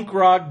punk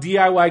rock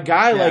DIY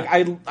guy, like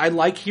I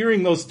like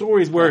hearing those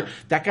stories where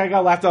that guy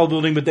got laughed out of the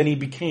building, but then he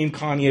became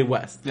Kanye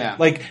West. Yeah.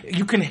 Like,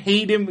 you can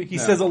hate him. He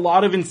says a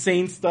lot of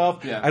insane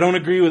stuff. Yeah. I don't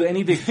agree with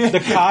anything. The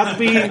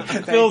Cosby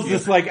Phil's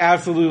just like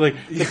absolutely.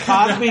 The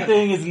Cosby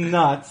thing is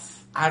nuts.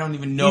 I don't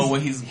even know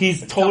what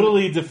he's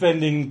totally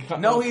defending.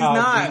 No, he's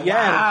not.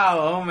 Yeah. Wow.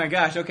 Oh my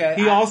gosh. Okay.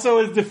 He also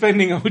is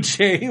defending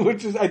OJ,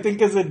 which is, I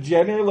think, as a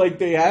Jenner, like,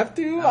 they have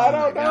to. I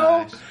don't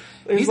know.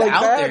 He's like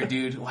out that. there,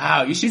 dude.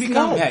 Wow. You should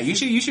become. Yeah. You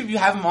should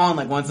have him on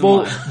like once a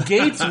month.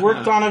 Gates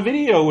worked on a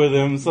video with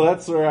him, so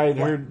that's where I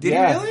heard. Did he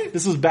really?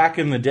 This was back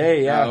in the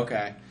day. Yeah. Oh,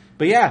 okay.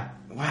 But yeah.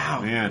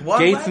 Wow. Man.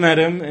 Gates met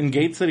him, and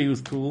Gates said he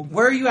was cool.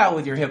 Where are you at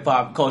with your hip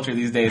hop culture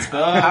these days,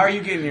 Phil? How are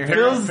you getting your hip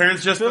hop?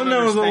 Phil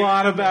knows a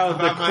lot about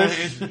the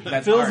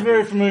Christian. Phil's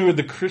very familiar with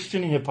the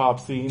Christian hip hop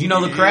scene. Do you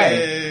know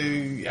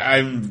Lecrae?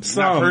 I'm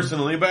not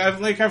personally, but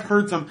I've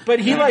heard some. But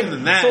he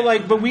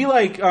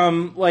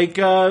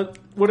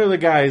what are the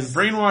guys?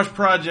 Brainwash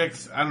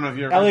Projects. I don't know if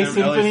you ever LA heard of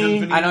them.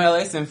 Symphony. I know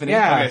LA Symphony.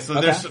 Yeah. Okay, so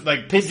there's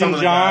like Pigeon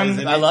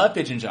John. I love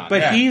Pigeon John.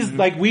 But he's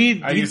like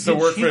I used to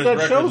work for his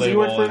record label. You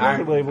worked for his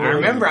record label. I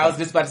remember. I was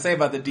just about to say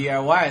about the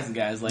DIYs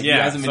guys. Like you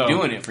guys have been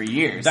doing it for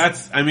years.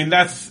 That's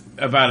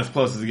about as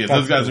close as it gets.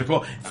 Those guys are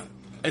cool.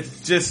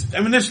 It's just,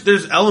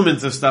 there's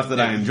elements of stuff that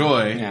I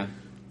enjoy. Yeah.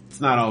 It's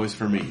not always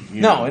for me.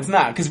 No, it's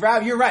not. Because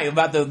Rap, you're right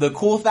about the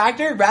cool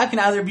factor. Rap you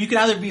can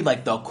either be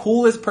like the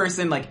coolest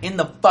person like in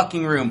the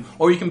fucking room,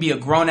 or you can be a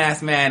grown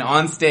ass man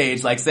on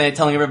stage like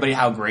telling everybody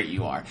how great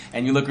you are,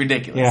 and you look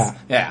ridiculous.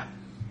 Yeah.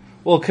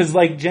 Well, because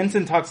like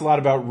Jensen talks a lot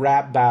about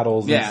rap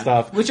battles and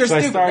stuff, which are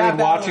so stupid. I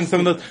started watching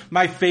some of those.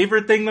 My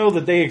favorite thing though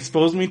that they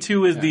exposed me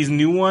to is these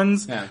new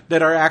ones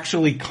that are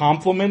actually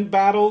compliment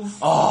battles.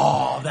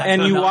 Oh, that's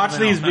and you watch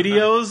these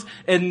videos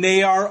and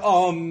they are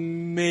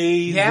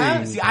amazing.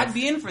 Yeah, see, I'd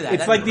be in for that.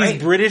 It's like these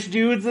British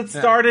dudes that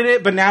started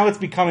it, but now it's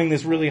becoming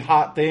this really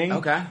hot thing.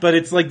 Okay, but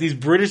it's like these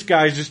British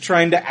guys just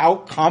trying to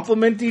out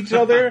compliment each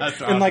other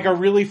in like a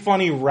really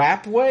funny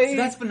rap way. See,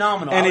 that's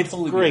phenomenal, and it's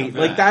great.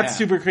 Like that's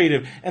super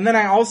creative. And then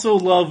I also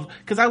love,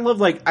 because I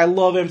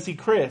love MC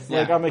Chris.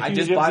 Like I'm a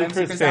huge MC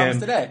Chris fan.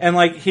 Today. And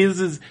like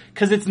his is,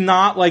 because it's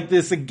not like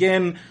this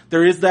again,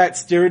 there is that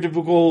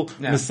stereotypical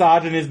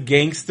misogynist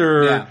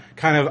gangster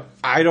kind of,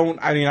 I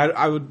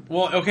would.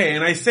 Well, okay,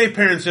 and I say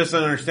parents just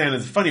don't understand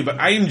it's funny, but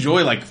I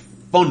enjoy like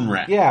fun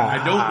rap. Yeah.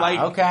 I don't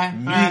like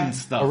mean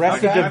stuff.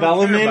 Arrested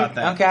Development. I don't care about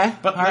that. Okay.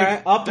 But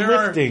like,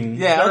 uplifting.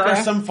 There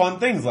are some fun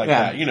things like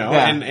that,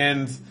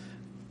 and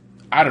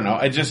I don't know,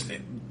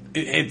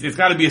 it's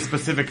got to be a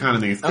specific kind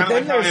of thing. It's kind of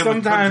like how I am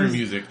with country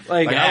music.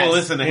 Like I will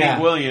listen to Hank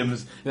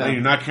Williams and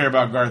do not care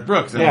about Garth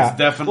Brooks. And it's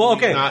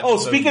definitely not.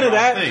 Speaking of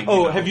that,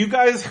 have you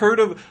guys heard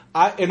of?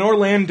 In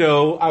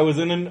Orlando, I was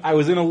in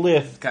a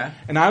lift,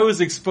 and I was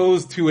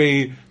exposed to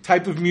a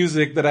type of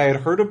music that I had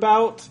heard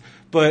about,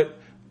 but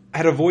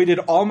had avoided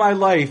all my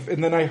life,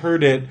 and then I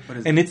heard it,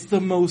 and it's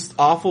the most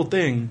awful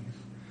thing.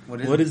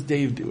 What is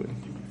Dave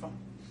doing?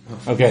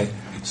 Okay,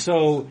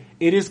 so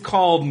it is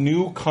called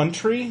New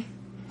Country.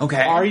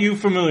 Okay. Are you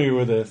familiar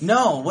with this?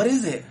 No. What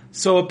is it?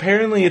 So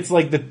apparently it's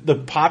like the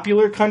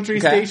popular country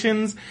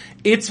stations.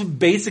 It's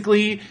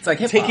basically like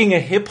taking a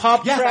hip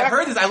hop track. I've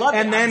heard this. I love it.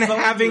 And then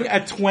having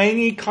a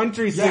twangy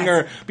country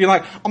singer be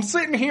like, I'm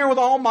sitting here with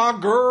all my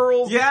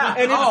girls. Yeah.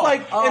 And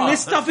it's and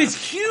this stuff is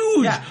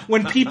huge. Yeah.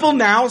 When people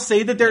now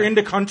say that they're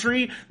into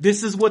country,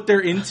 this is what they're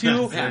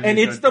into. And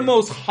it's the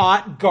most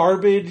hot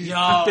garbage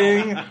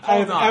thing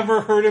I've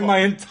ever heard in my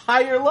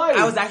entire life.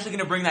 I was actually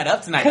going to bring that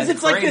up tonight. Because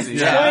it's like this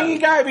twangy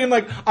guy being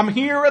like, I'm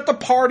here at the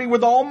party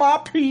with all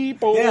my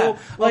people. Yeah.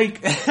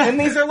 Like, and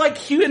these are like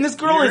cute, and this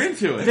girl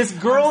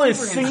is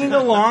singing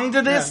along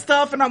to this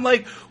stuff, and I'm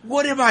like,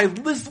 what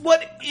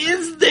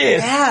is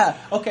this? Yeah.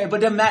 Okay,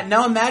 but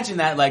now imagine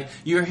that, like,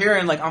 you're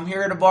hearing, like, I'm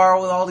here at a bar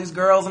with all these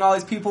girls and all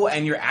these people,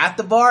 and you're at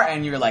the bar,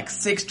 and you're like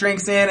 6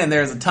 drinks in, and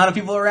there's a ton of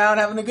people around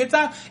having a good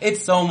time.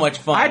 It's so much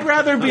fun. I'd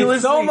rather be listening.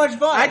 So much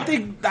fun. I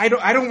think, I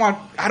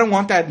don't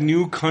want that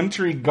new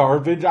country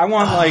garbage. I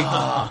want like,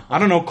 I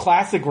don't know,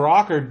 classic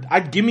rock, or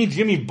give me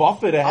Jimmy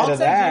Buffett ahead of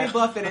that. Jimmy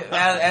Buffett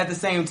at the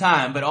same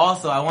time, but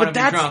also I want to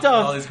be drunk with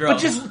all these girls.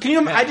 But just,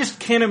 I just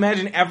can't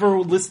imagine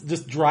ever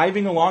just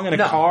driving along in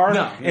a car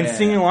and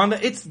singing along.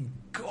 It's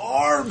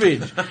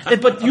garbage.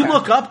 But you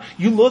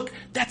look,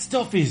 that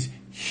stuff is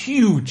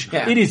huge.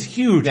 Yeah. It is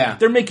huge. Yeah.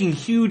 They're making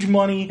huge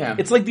money. Yeah.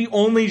 It's like the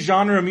only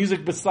genre of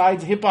music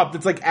besides hip hop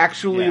that's like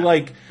actually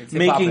like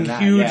making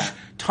huge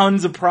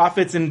tons of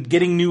profits and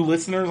getting new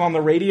listeners on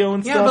the radio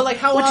and stuff. Yeah, but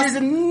like which is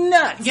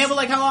nuts. Yeah, but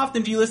like how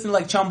often do you listen to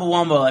like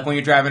Chumbawamba like when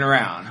you're driving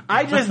around?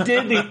 I just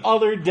did the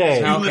other day.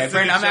 Okay,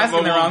 I'm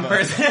asking the wrong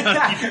person.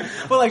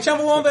 But like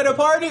Chumbawamba at a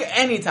party,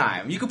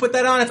 anytime. You can put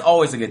that on, it's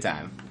always a good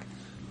time.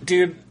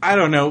 Dude, I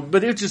don't know,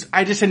 but I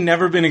just had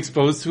never been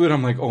exposed to it.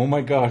 I'm like, oh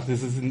my gosh,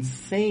 this is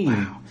insane.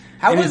 Wow.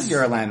 How was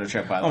your Orlando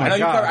trip, by the way?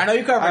 I know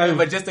you covered it,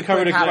 but just to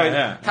cover it.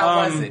 How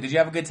was it? Did you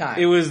have a good time?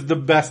 It was the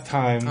best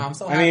time. Oh, I'm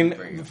so happy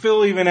for you.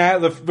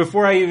 Phil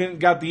before I even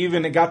got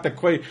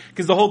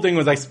because the whole thing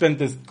was I spent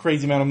this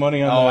crazy amount of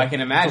money on I can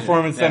imagine.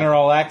 Performance Center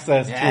All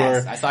Access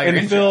tour. I saw your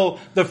intro. Phil,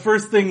 the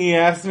first thing he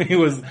asked me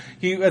was,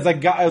 I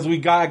got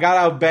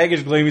out of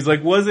baggage claim, he's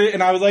like, was it?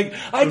 And I was like,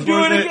 I'd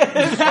do it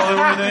again. Totally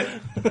worth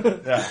it.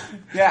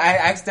 Yeah, I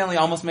accidentally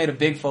almost made a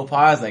big faux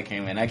pas as I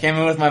came in. I came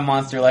in with my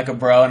monster like a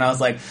bro, and I was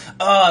like,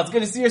 oh, it's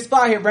good to see your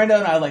spot here, Brendo.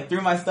 And I like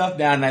threw my stuff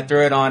down, and I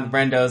threw it on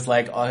Brendo's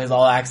his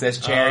all access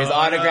chair, his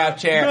autograph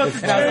chair.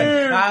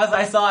 And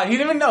I saw it. He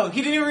didn't even know.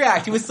 He didn't even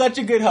react. He was such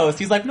a good host.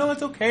 He's like, no,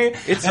 it's okay.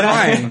 It's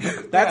fine.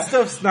 That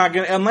stuff's not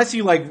gonna, unless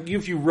you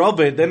if you rub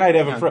it, then I'd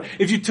have a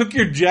if you took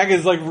your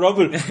jacket, rub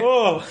it.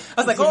 Oh,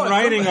 I was like,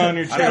 writing on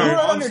your chair.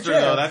 Monster,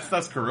 though, that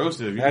stuff's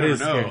corrosive. You never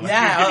know. You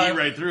can eat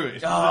right through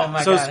it. Oh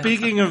my god. So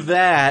speaking of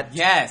that,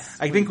 yes,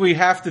 I think we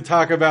have to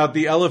talk about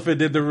the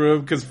elephant in the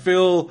room because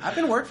I've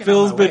been working.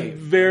 Phil's been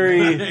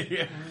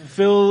very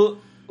Phil.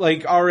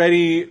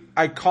 Already,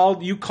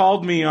 you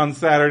called me on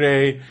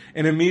Saturday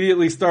and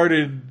immediately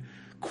started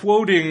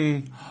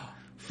quoting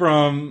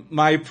from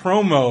my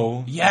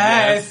promo.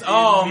 Yes.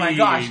 Oh my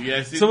gosh.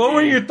 Yes, so what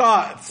were your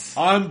thoughts?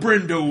 I'm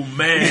Brendo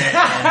Man.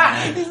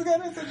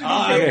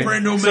 I'm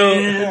Brendo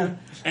Man.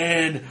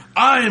 And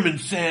I am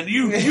insanity.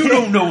 You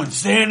don't know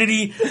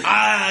insanity.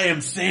 I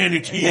am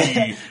sanity.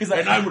 And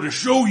I'm going to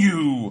show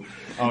you.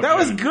 That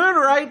was good,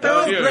 right? That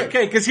was great.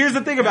 Okay, because here's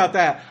the thing about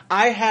that.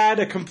 I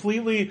had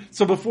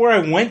so before I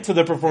went to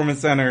the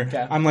Performance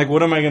Center, I'm like,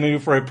 what am I going to do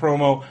for a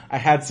promo? I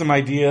had some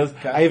ideas.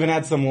 I even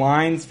had some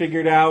lines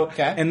figured out.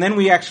 And then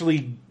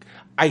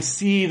I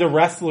see the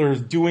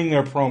wrestlers doing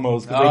their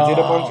promos because they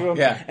did a bunch of them.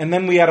 Yeah. And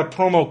then we had a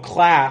promo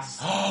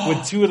class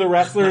with two of the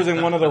wrestlers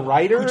and one of the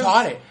writers. Who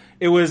taught it?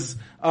 It was,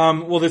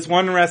 this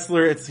one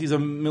wrestler, he's a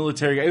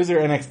military guy. It was their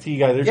NXT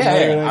guy.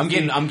 I'm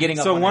getting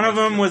up. So one of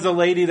them was a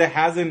lady that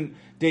hasn't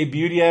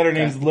debuted yet. Her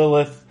name's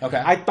Lilith.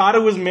 Okay. I thought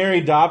it was Mary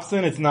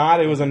Dobson. It's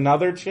not. It was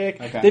another chick.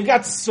 Okay. They've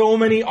got so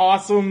many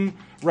awesome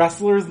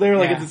wrestlers there.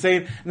 It's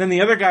insane. And then the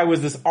other guy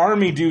was this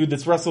army dude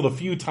that's wrestled a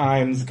few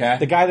times. Okay.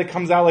 The guy that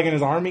comes out in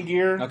his army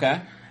gear.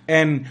 Okay.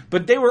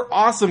 But they were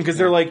awesome because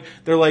they're like,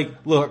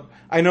 look,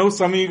 I know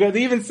some of you guys,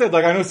 they even said,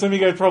 I know some of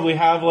you guys probably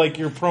have,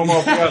 your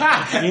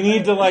promo. You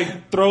need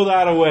to, throw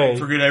that away.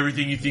 Forget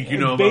everything you think you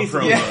know about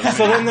promos. Yeah.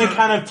 So then they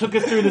kind of took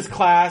us through this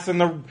class,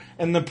 and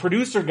the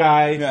producer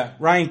guy,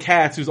 Ryan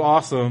Katz, who's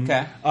awesome,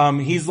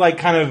 he's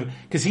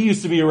because he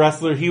used to be a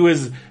wrestler, he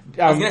was...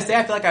 I was going to say,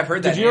 I feel like I've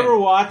heard that. Did you ever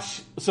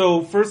watch,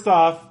 so first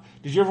off,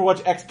 did you ever watch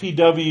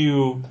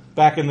XPW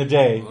back in the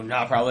day?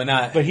 No, probably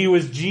not. But he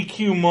was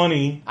GQ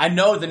Money. I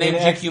know the name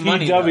GQ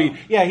Money. Though.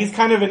 Yeah, he's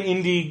kind of an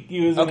indie. He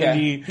was an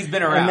indie. He's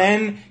been around. And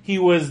then he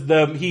was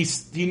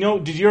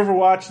did you ever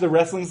watch the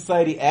Wrestling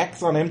Society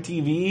X on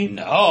MTV?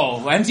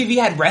 No. MTV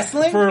had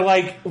wrestling? For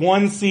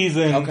one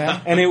season. Okay.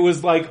 And it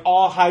was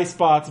all high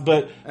spots,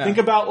 but think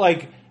about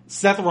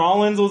Seth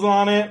Rollins was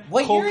on it.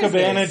 What Colt year is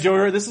Cabana, this?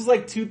 Joey. This was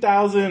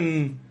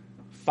 2005-ish.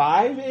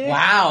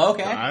 Wow,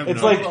 okay.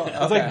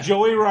 It's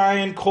Joey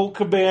Ryan, Colt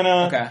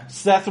Cabana,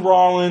 Seth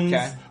Rollins,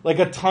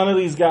 a ton of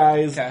these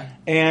guys. Okay.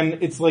 And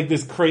it's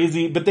this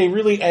crazy, but they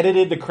really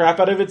edited the crap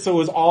out of it so it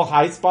was all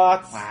high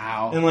spots.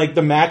 Wow. And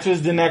the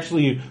matches didn't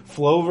actually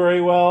flow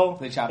very well.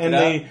 They chopped it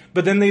up.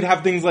 But then they'd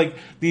have things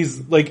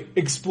these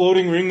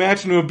exploding ring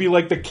match and it would be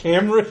the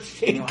camera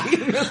shaking.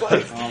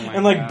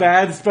 And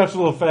bad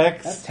special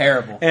effects. That's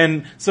terrible.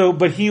 And so,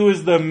 but he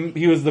was the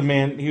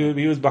man,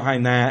 he was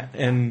behind that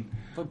and...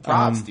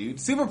 Props, dude.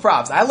 Super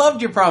props. I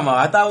loved your promo.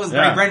 I thought it was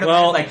great.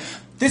 Brendo Man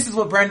this is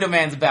what Brendo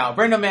Man's about.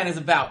 Brendo Man is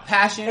about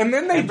passion. And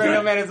then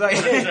Brendo Man is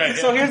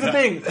So here's the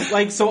thing.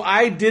 So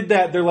I did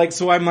that. They're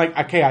I'm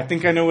okay, I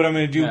think I know what I'm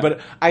going to do. Yeah.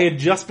 But I had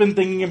just been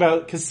thinking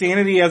about, because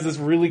Sanity has this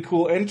really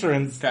cool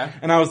entrance. Okay.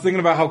 And I was thinking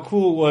about how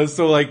cool it was.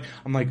 So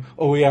I'm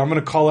oh yeah, I'm going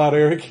to call out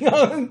Eric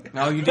Young.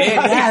 Oh, you did?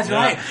 Yeah, that's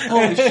right.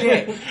 Holy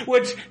shit.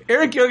 Which,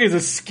 Eric Young is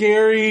a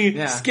scary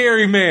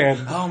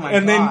man. Oh my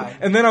God.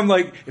 And then I'm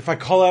if I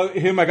call out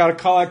him, I got to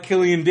call out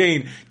Killian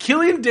Dane.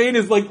 Killian Dane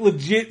is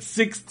legit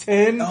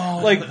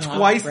 6'10".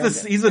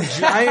 Twice he's a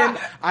giant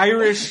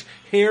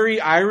hairy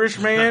Irish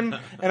man,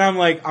 and I'm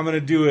I'm gonna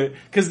do it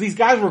because these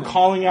guys were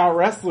calling out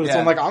wrestlers. So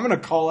I'm I'm gonna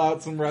call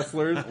out some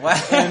wrestlers,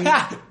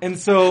 and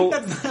so,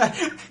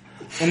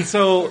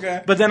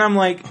 but then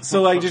I'm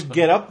so I just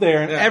get up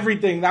there and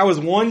everything. That was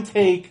one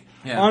take.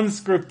 Yeah.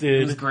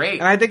 Unscripted. It was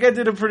great. And I think I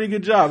did a pretty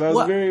good job. I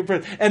was very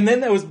impressed. And then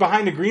that was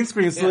behind a green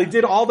screen, so they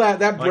did all that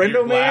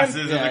Brendo Man.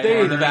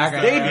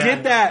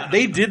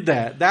 They did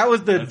that. That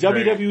was the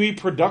WWE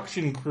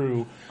production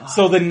crew.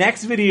 So the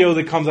next video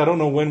that comes, I don't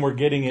know when we're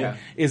getting it,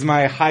 is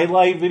my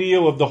highlight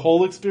video of the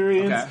whole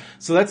experience. Okay.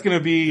 So that's going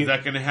to be... Is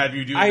that going to have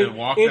you do the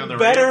walk down the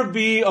ramp? It better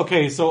be...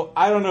 Okay, so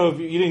I don't know if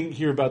you didn't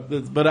hear about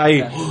this, but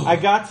I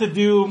got to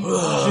do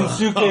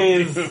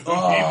Shinsuke's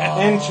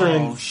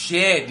entrance. Oh,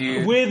 shit,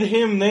 dude. With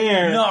him there.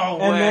 there. No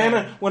and way.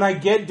 then when I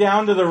get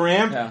down to the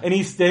ramp and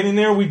he's standing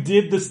there, we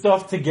did the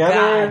stuff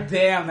together. God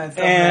damn, that's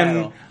so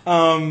metal.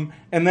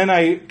 And then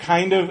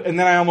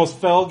I almost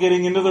fell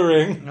getting into the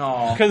ring.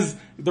 Aw. Because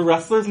the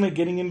wrestlers make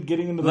getting into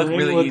the Look ring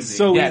really look easy.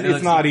 so Yeah, easy. they It's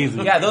look not super-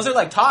 easy. Yeah, those are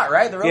like taut,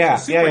 right? The ropes are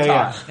super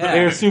taut. Yeah.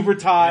 They're super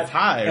taut. It's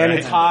high, and right?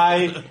 it's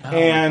high,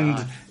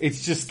 and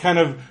it's just kind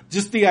of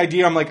just the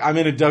idea. I'm like, I'm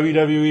in a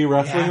WWE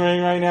wrestling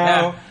ring right now,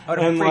 Yeah. I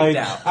would've and freaked like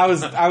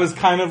out. I was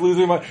kind of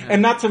losing my,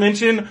 and not to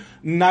mention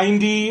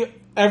 90.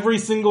 Every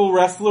single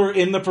wrestler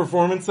in the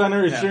performance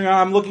center is cheering on.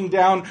 I'm looking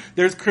down.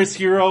 There's Chris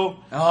Hero.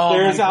 Oh,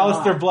 there's my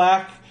God. Aleister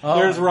Black.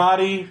 There's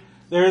Roddy.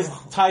 There's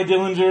Ty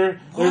Dillinger.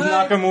 There's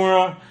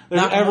Nakamura.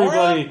 There's Nakamura?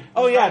 everybody.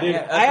 Oh yeah, dude.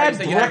 Yeah, that's I right. had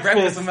So you had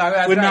breakfast breakfast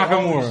with with that's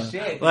right. Nakamura. Holy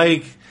shit.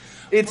 Like,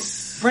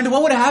 it's... Brenda,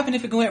 what would have happened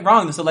if it went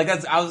wrong? So, like,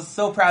 I was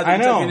so proud that I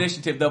you took know. the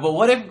initiative, though. But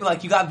what if,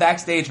 like, you got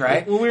backstage,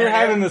 right? Well, we were And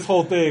having this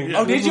whole thing.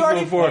 Oh, did This you was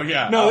already? Before. Oh,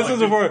 yeah. No, Oh, this was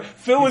like, before.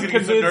 Phil was gonna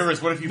get so convinced.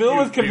 nervous. What if you Phil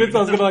was puked, convinced dude? I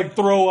was gonna like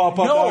throw up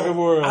on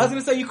Nakamura. I was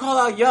gonna say you call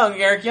out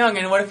Eric Young,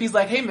 and what if he's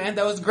like, "Hey man,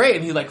 that was great,"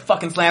 and he like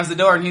fucking slams the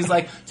door, and he's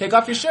like, "Take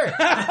off your shirt."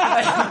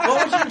 Like,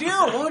 what would you do?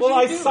 What would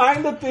I you do?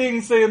 signed a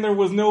thing saying there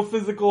was no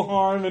physical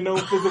harm and no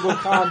physical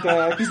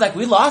contact. He's like,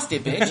 "We lost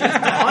it, bitch." It's done.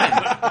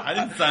 I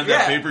didn't sign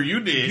that paper.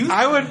 You did.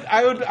 I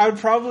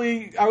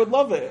would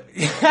love it.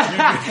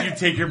 You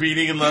take your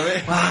beating and love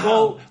it.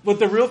 Well, but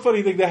the real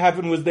funny thing that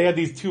happened was they had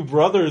these two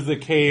brothers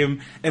that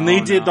came and they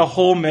did the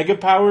whole Mega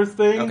Powers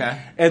thing.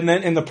 Okay. And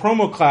then in the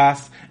promo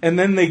class, and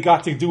then they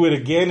got to do it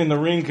again in the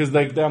ring because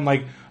I'm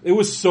like, it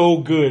was so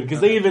good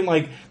because they even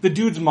like the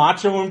dude's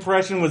macho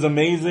impression was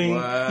amazing.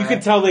 What? You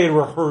could tell they had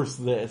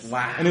rehearsed this.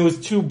 Wow. And it was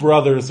two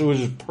brothers, so it was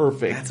just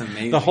perfect. That's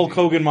amazing. The Hulk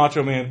Hogan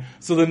Macho Man.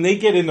 So then they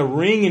get in the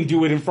ring and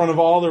do it in front of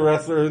all the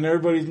wrestlers and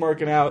everybody's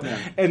marking out. Yeah.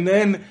 And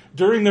then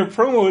during their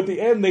promo at the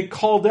end, they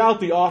called out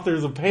the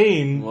Authors of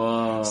Pain.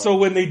 Whoa. So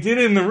when they did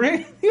it in the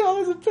ring, the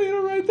Authors of Pain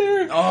are right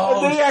there.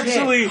 Oh, and they shit.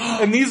 actually,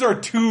 and these are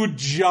two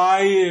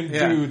giant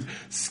dudes.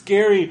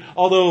 Scary.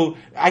 Although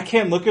I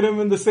can't look at them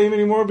in the same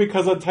anymore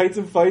because on Tights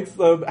and Fights,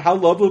 Hal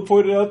Lublin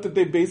pointed out that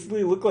they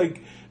basically look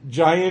like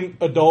giant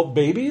adult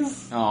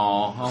babies.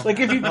 Oh, Like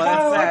if you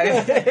well, kind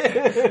of that's look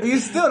at sad. You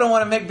still don't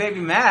want to make baby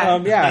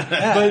mad.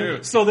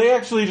 but so they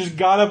actually just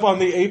got up on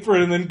the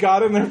apron and then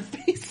got in their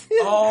faces.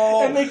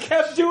 Oh. And they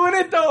kept doing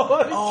it though.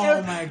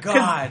 Oh, my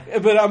God.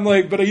 But I'm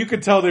like, but you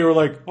could tell they were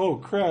like, oh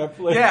crap.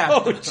 Like, Yeah.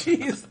 oh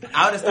jeez.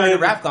 I would have started a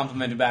rap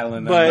complimented battle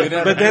in But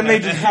there. but then they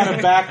just kind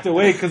of backed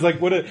away because like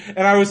and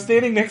I was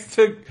standing next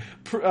to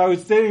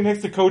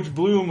Coach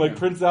Bloom, like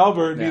Prince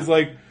Albert, and he's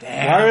like,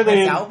 Damn, why are they?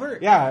 Prince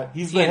Albert? Yeah,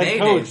 he's the head TNA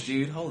coach, days,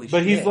 dude. Holy but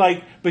shit. he's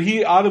like, but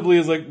he audibly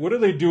is like, what are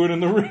they doing in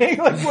the ring?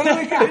 Like, what are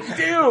they gonna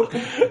do?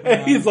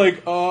 And he's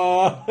like,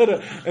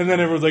 and then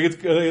everyone's like, it's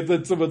good. And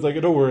then someone's like,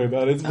 don't worry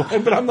about it, it's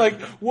fine. But I'm like,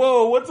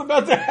 whoa, what's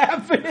about to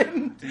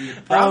happen?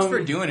 props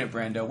for doing it,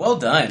 Brendo. Well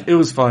done. It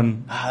was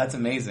fun. Ah, that's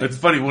amazing. It's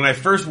funny, when I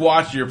first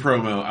watched your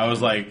promo, I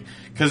was like,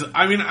 because,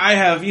 I mean, I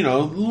have,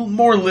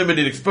 more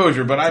limited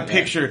exposure, but I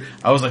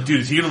was like, dude,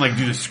 is he going to, like,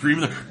 do the scream?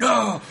 Like,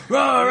 no,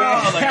 rah,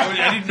 rah. Like,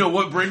 I didn't know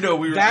what Brendo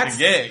we were going to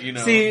get,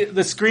 See,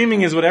 the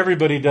screaming is what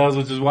everybody does,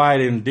 which is why I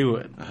didn't do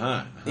it.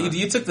 Uh-huh.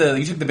 You took the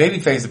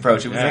babyface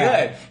approach. It was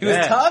good. He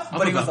was tough,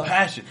 but he was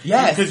passion.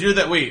 Yes. Because you're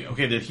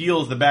the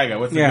heel is the bad guy.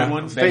 What's the good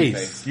one?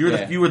 Face.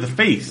 You were the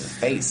face.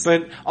 face.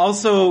 But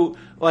also,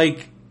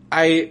 like,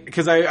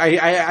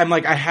 I'm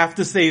like, I have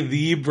to say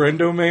the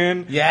Brendo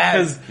Man.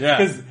 Yes.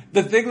 Because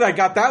the thing that I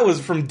got that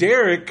was from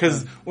Derek,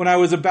 because when I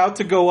was about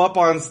to go up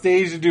on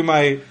stage to do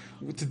my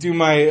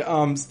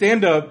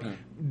stand-up,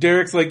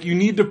 Derek's like, you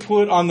need to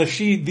put on the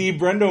sheet the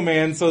Brendo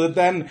Man so that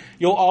then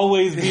you'll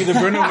always be the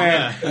Brendo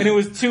Man. And it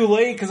was too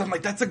late because I'm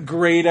like, that's a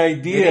great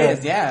idea. It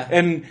is, yeah.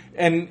 And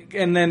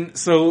then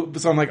so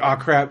I'm like, oh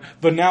crap.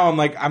 But now I'm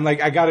like,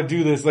 I gotta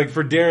do this. Like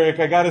for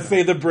Derek, I gotta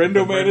say the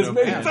Brendo Man as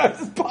many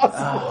times as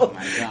possible.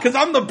 Cause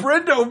I'm the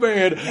Brendo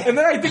Man. And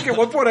then I think at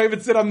one point I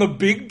even said I'm the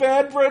big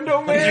bad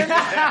Brendo Man.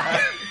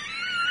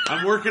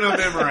 I'm working on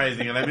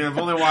memorizing it. I mean, I've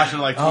only watched it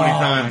like 20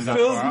 times.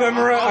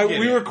 Phil's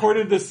we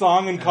recorded this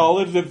song in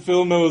college that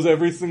Phil knows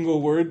every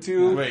single word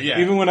to. But, yeah.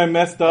 Even when I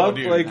messed up,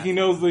 dude. like he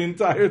knows the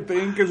entire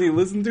thing because he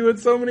listened to it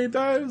so many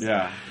times.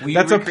 Yeah.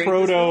 That's a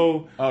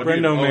proto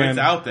Brendo Man. It's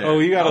out there. Oh,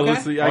 you gotta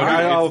listen.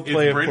 I'll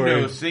play it for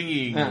Brendo you.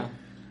 singing.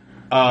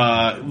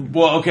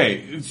 Well,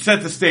 okay.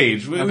 Set the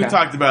stage. We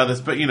talked about this,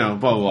 but blah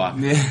blah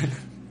blah.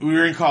 We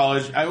were in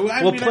college.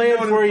 We'll play it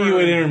for you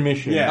at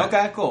intermission. Yeah.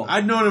 Okay, cool.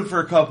 I'd known him for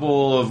a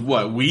couple of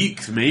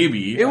weeks,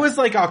 maybe. It was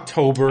like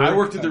October. I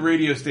worked at the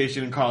radio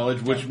station in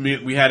college, which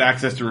meant we had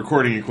access to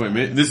recording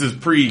equipment. This is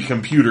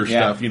pre-computer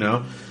stuff,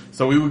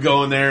 So we would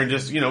go in there and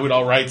just, we'd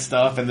all write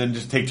stuff and then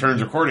just take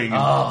turns recording.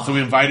 So we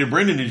invited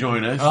Brendan to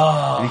join us.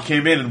 And he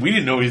came in and we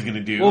didn't know what he was going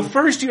to do. Well,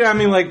 first you had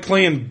me like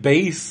playing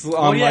bass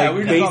on we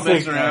were just all basic.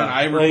 messing around.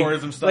 I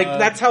recorded some stuff. Like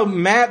that's how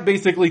Matt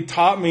basically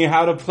taught me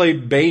how to play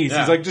bass. Yeah.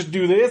 He's like, just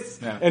do this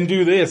and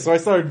do this. So I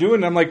started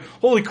doing it. I'm like,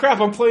 holy crap,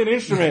 I'm playing an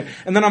instrument.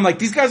 And then I'm like,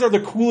 these guys are the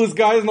coolest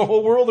guys in the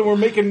whole world, and we're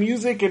making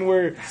music and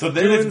we're so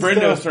then doing it's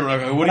Brendo's stuff. turn.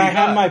 Like, what and do you I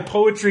had got? my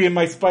poetry in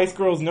my Spice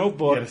Girls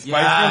notebook. Yeah,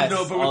 Spice Girls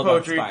notebook all with about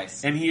poetry,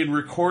 Spice. and he had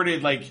recorded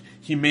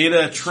he made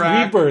a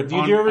track. Rebirth.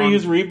 Did you ever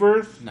use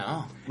Rebirth?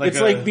 No. It's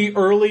like the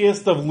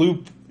earliest of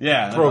loop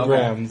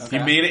programs. Okay.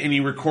 He made it and he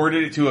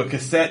recorded it to a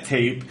cassette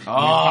tape. He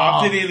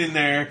popped it in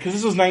there. Because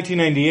this was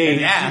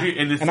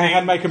 1998. And I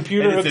had my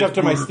computer hooked up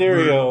to my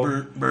stereo.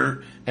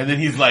 And then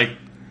he's like,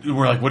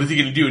 we're like, what is he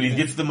going to do? And he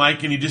gets the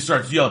mic and he just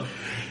starts yelling,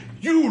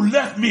 "You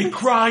left me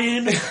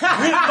crying, ripped my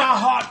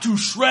heart to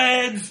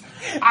shreds.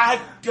 I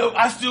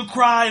still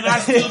cry and I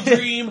still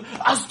dream.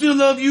 I still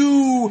love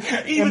you.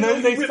 Even And then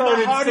though they you ripped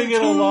started my heart in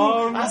singing two,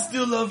 along. I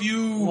still love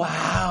you."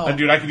 Wow.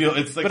 Dude, I can do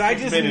it's like But I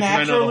 6 just minutes and I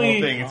know the whole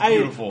naturally, thing. It's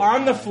beautiful.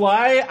 on the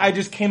fly, I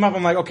just came up.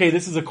 I'm like, okay,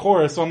 this is a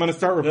chorus, so I'm going to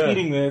start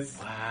repeating this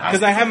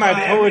because I have my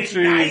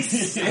poetry.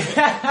 Nice.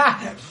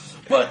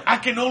 But I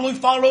can only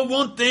follow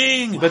one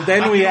thing. But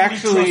then I we can only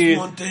actually trust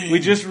one thing. we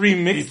just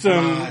remixed It's my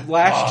them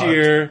last heart.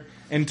 year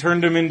and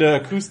turned them into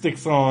acoustic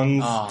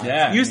songs.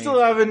 Yeah. You still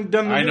haven't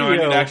done the I video. know I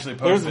did actually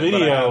post There's it, but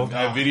video.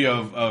 I have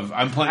video of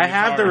I'm playing. I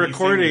have the guitar and he sings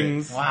it.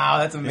 recordings. Wow,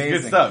 that's amazing.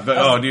 It's good stuff.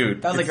 But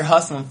dude, That was like your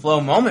hustle and flow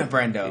moment,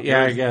 Brendo.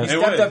 Yeah, I You guess. It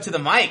stepped was. up to the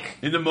mic.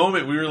 in the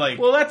moment we were like,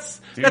 Well, that's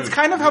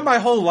kind of how my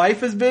whole life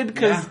has been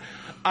because. Yeah.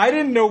 I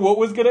didn't know what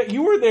was gonna.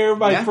 You were there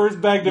my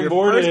first Bagged and Your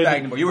Boarded. first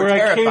Bagged and Boarded. You were where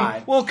I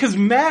terrified. Well, because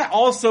Matt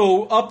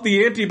also upped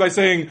the ante by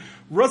saying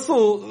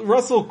Russell.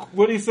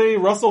 What do you say?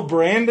 Russell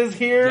Brand is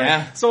here.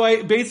 Yeah. So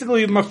I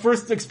basically my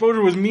first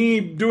exposure was me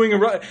doing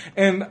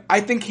and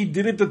I think he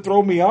did it to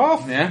throw me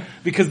off. Yeah.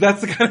 Because that's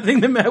the kind of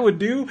thing that Matt would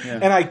do. Yeah.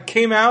 And I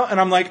came out and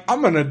I'm like,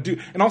 I'm gonna do.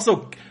 And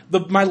also,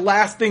 my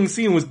last thing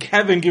seen was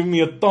Kevin giving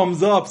me a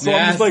thumbs up. So I'm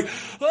Yes. just like,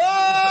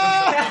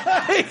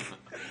 ah!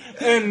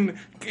 And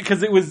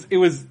because it was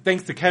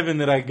thanks to Kevin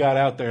that I got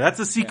out there.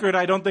 That's a secret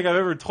I don't think I've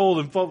ever told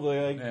in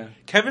public.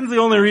 Kevin's the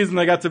only reason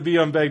I got to be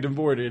on Bagged and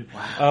Boarded.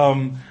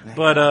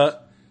 Wow.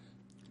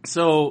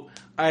 So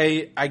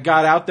I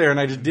got out there and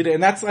I just did it,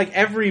 and that's like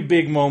every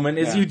big moment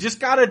is you just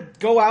gotta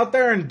go out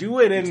there and do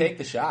it and take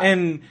the shot.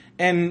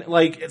 And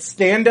like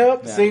stand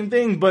up, same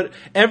thing. But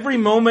every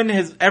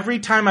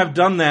time I've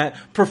done that,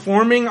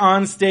 performing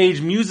on stage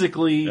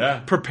musically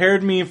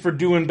prepared me for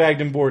doing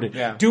Bagged and Boarded.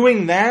 Yeah.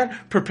 Doing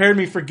that prepared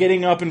me for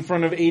getting up in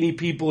front of 80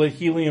 people at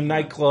Helium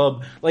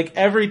nightclub. Like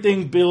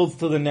everything builds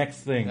to the next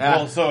thing.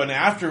 Well, so, and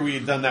after we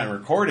had done that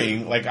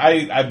recording, like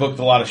I booked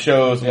a lot of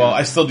shows. Well,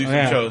 I still do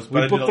some shows, but we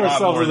I did booked a lot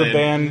ourselves more as a than-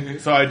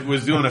 band. So I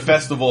was doing a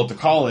festival at the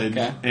college,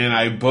 and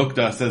I booked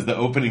us as the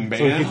opening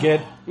band.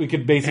 So we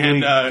could basically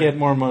get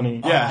more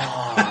money. Yeah.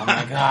 Oh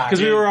my god.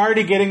 Because we were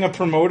already getting a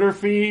promoter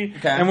fee,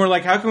 and we're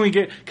like, how can we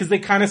get, because they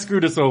kind of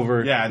screwed us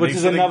over, which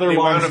is another they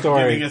long wound up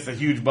story. giving us a a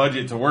huge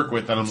budget to work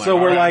with, and I'm like, So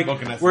all we're right, like, I'm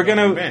booking us we're as the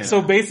gonna, band.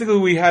 so basically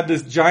we had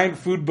this giant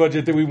food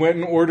budget that we went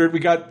and ordered. We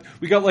got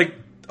like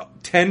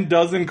 10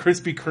 dozen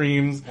Krispy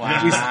Kremes.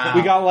 Wow.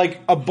 We got like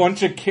a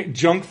bunch of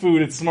junk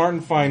food at Smart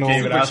and Final.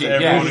 Gave it out to cheap.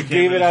 everyone Yeah. who came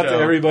Gave to it the out to show.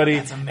 everybody.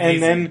 That's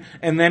amazing.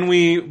 And then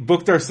we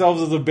booked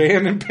ourselves as a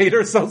band and paid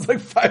ourselves like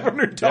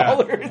 $500. Yeah.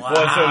 Wow.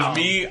 Well, so it was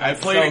me. I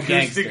played so acoustic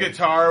gangster.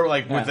 guitar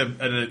like with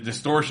a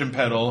distortion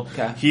pedal.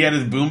 Okay. He had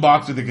his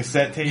boombox with a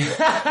cassette tape.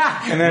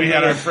 And then We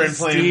had our friend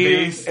playing Steve,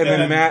 bass, and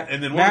then and Matt.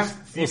 and then Matt, once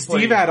well, Steve played-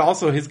 Steve had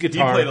also his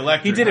guitar. played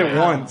electric. He did it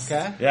Wow. once.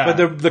 Okay. Yeah.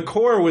 But the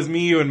core was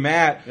me, you, and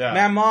Matt. Yeah.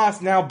 Matt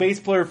Moss, now bass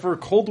player for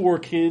Cold War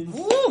Kids.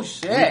 Ooh,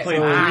 shit. We played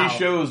Wow. 3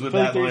 shows with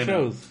Played that 3 lineup.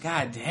 shows.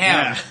 God damn.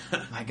 Yeah.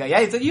 My God.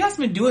 Yeah, so you guys have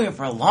been doing it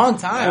for a long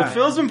time. Well,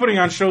 Phil's been putting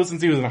on shows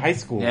since he was in high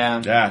school.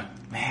 Yeah. Yeah.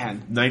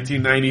 Man.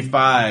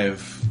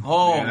 1995.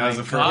 Oh, Man, that was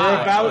my the first- God.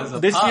 We're That was about,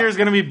 a this pup. year is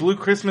going to be Blue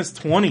Christmas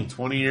 20.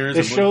 20 years.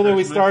 The of show Blue that we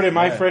Christmas. started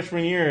my Yeah.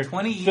 freshman year.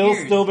 20 Phil's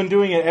years. still been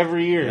doing it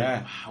every year.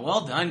 Yeah.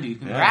 Well done, dude.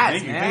 Yeah, Congrats,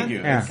 thank you, man. thank you.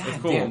 Yeah. That's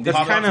God cool. damn. That's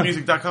kinda-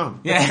 PopUpsmusic.com.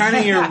 It's kind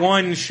of your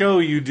one show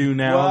you do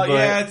now. Well, but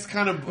yeah, it's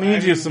kind of. we need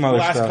to do some other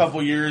last stuff.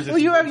 couple years. Well,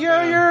 you have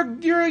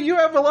you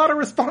have a lot of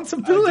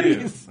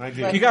responsibilities. I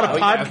do. You got a Oh, you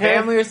got a podcast,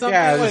 family or something?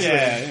 Yeah, What it's is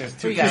Yeah, it?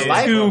 it's So you got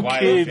life? two wife,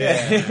 kids.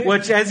 yeah.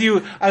 Which,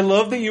 I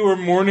love that you were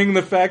mourning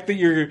the fact that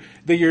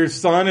your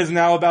son is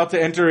now about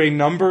to enter a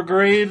number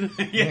grade.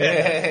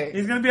 Yeah.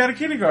 He's gonna be out of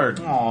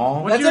kindergarten.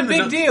 Aw, Once that's you're a in the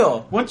big nu-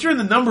 deal. Once you're in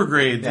the number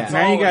grades, Yeah. it's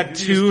Now all you got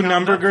just two count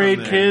number up from grade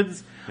there.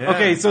 kids. Yeah.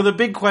 Okay, so the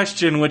big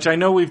question, which I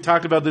know we've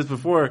talked about this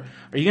before,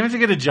 are you going to have to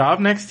get a job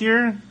next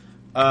year?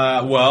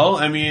 Well,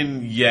 I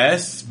mean,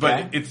 yes,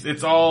 but Okay.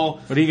 it's all.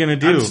 What are you going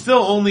to do? I'm still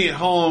only at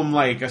home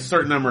like a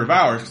certain number of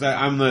hours because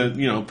I'm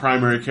the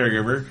primary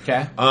caregiver.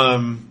 Okay.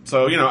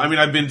 So I mean,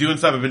 I've been doing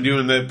stuff. I've been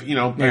doing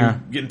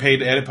I'm getting paid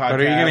to edit podcasts.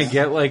 But are you going to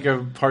get like a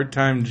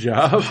part-time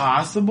job?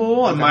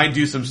 Possible. I might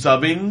do some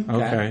subbing.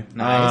 Okay.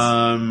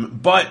 Nice.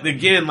 But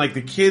again, like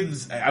the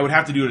kids, I would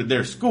have to do it at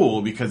their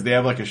school because they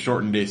have like a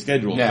shortened day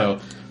schedule. Yeah. So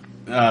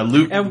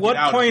Luke. At what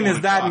get out point at is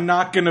 1 that o'clock.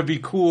 not going to be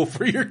cool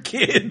for your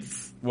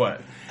kids?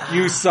 What?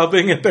 You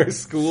subbing at their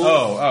school?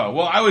 Oh,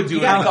 well, I would do You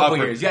it got in a couple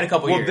upper- years. You got a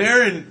couple well,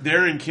 years.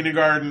 they're in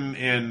kindergarten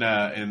and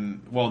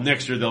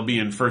next year they'll be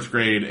in first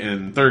grade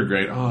and third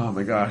grade. Oh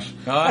my gosh.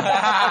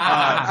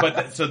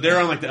 So they're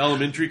on like the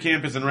elementary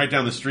campus, and right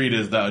down the street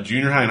is the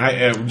junior high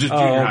and junior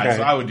high. okay.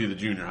 So I would do the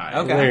junior high.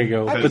 Okay. There you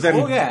go. That'd But be then,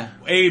 cool, yeah.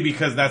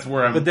 Because that's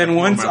where I'm. but then that's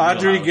once my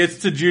Audrey wheelhouse. gets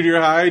to junior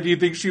high, do you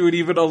think she would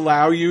even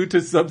allow you to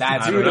That's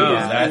substitute? what know. it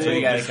is. That's what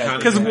you what gotta just cut. kinda-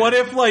 Because what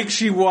if, like,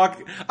 she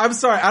walked... I'm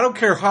sorry, I don't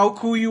care how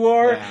cool you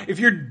are. Yeah. If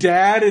your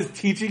dad is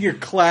teaching your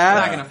class...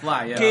 It's not gonna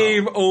fly, yo.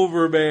 Game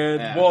over, man.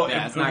 Yeah. Well,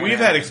 it's not we've gonna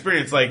had happen.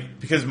 experience, like,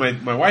 because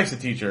my wife's a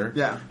teacher.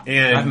 Yeah.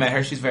 And I've met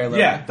her. She's very lovely.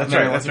 Yeah, that's I've met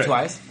right. her That's once or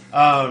right.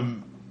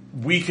 twice.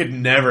 We could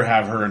never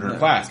have her in her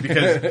class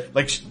because,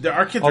 like,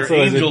 our kids Also,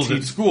 are as a angels at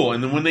teach- school,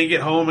 and then when they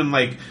get home and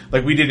like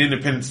we did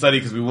independent study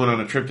because we went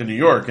on a trip to New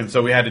York, and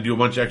so we had to do a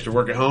bunch of extra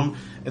work at home,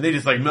 and they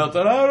just like melt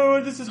out.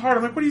 Oh, this is hard.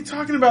 I'm like, what are you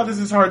talking about? This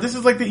is hard. This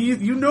is like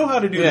you know how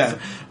to do Yeah.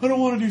 this. I don't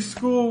want to do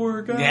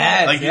schoolwork.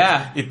 Yes, like,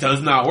 yeah. It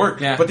does not work.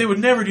 Yeah. But they would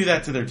never do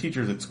that to their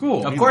teachers at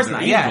school. Of These course are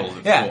not. Yeah. angels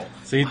at Yeah. school.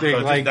 So you think,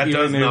 So like, that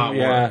even does if- not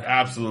yeah. work.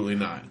 Absolutely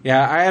not.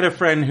 Yeah, I had a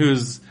friend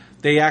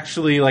they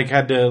actually, like,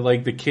 had to,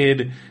 like, the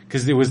kid,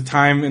 because it was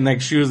time, and,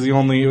 like, she was the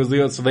only,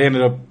 so he ended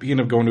up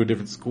going to a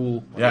different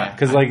school. Yeah.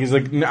 Because, like, he's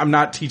like, I'm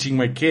not teaching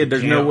my kid,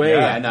 there's no Yeah, way.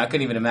 Yeah, no, I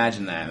couldn't even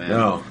imagine that, man.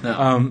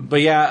 No.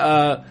 But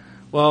yeah,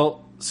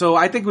 well, so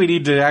I think we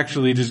need to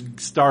actually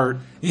just start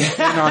in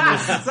on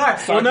this. Sorry.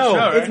 Well, no, the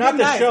show, it's right? not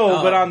the Nice. show,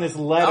 Oh. but on this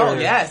letter. Oh,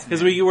 yes.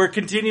 Because we're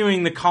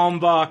continuing the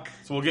Kalmbach.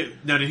 So we'll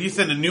get now. Did he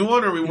send a new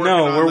one, or are we working?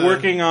 No, on we're the-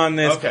 working on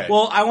this. Okay.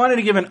 Well, I wanted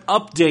to give an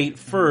update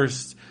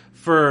first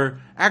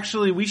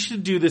actually, we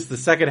should do this the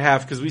second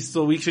half because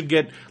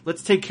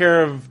let's take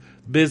care of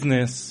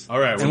business. All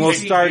right, and we'll we'll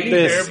take start care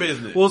this. of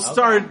business.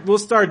 We'll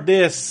start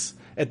this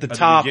at the the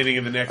top beginning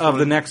of the next of one?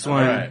 the next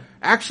one. All right.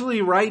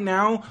 Actually, right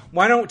now,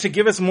 to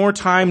give us more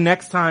time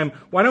next time,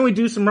 why don't we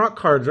do some rock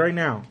cards right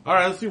now? All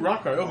right, let's do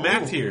rock card. Oh,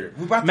 Matt's here.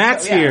 We brought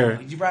Matt's yeah.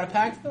 here. You brought a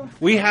pack though?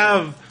 We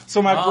have,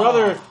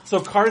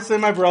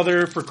 Carson, my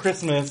brother, for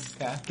Christmas,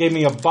 Okay. gave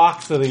me a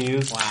box of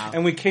these. Wow.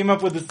 And we came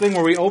up with this thing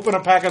where we open a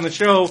pack on the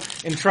show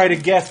and try to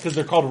guess, because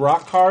they're called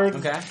rock cards.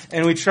 Okay.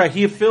 And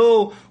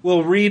Phil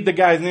will read the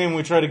guy's name and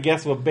we try to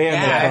guess what band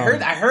Yeah, they're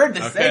from. I heard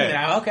the Okay.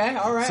 segment. Okay,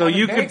 all right. So I'm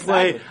you very could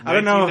play, excited. I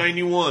don't know,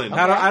 1991.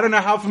 I don't know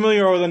how familiar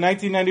you are with the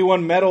 1991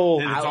 metal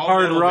And it's all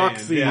hard metal rock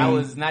bands, scene. yeah. I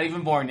was not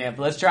even born yet,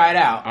 but let's try it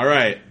out. All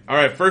right.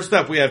 First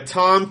up, we have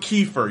Tom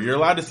Kiefer. You're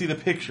allowed to see the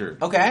picture.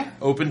 Okay.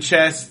 Open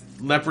chest,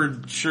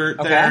 leopard shirt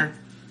Okay.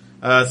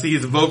 there. See,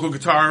 he's a vocal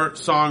guitar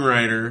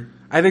songwriter.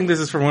 I think this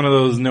is from one of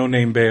those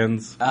no-name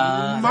bands.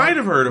 Might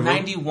have heard of him.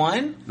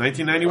 91?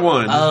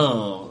 1991.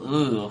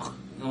 Oh,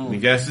 Any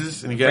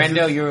guesses? Any guesses?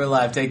 Brendo, you were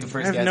alive. Take the I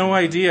first have guess. no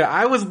idea.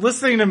 I was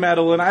listening to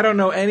metal and I don't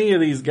know any of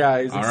these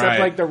guys All except right.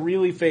 like the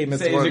really famous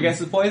Say, is ones. your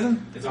guess is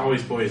Poison? It's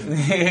always poison.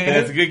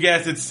 That's a good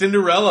guess. It's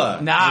Cinderella.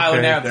 Nah, I would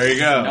Okay, never. There you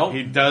go. Nope.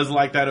 He does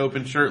like that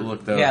open shirt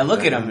look, though. Yeah,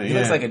 look at him. He Yeah.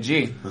 looks like a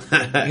G.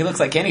 He looks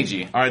like Kenny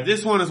G. All right,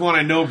 this one is one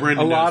I know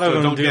Brendan A lot knows, of so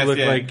them don't do guess look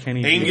yet. like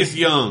Kenny G. Angus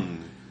Young.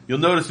 You'll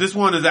notice this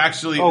one is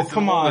actually. Oh, it's an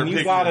come older on, you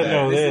picture gotta there.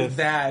 know This this. is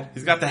bad.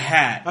 He's got the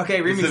hat.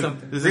 Okay, read me This is-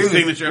 something. This is Read his me-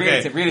 signature. read it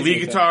Okay, to- read it to lead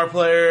me, guitar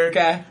player.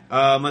 Okay.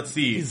 Let's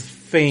see. He's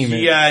famous.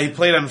 He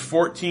played on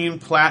 14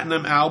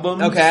 platinum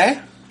albums. Okay.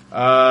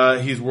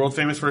 He's world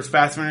famous for his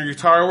fast finger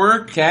guitar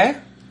work Okay.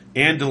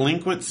 and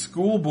delinquent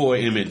schoolboy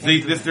image.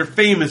 They're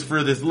famous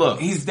for this look.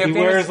 He's their He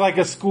famous- wears like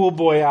a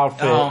schoolboy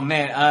outfit. Oh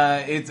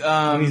man, it's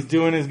and he's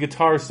doing his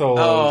guitar solos.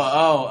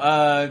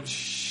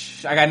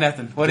 I got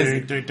nothing. What is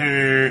it?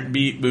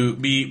 Beep boop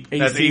beep.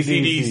 That's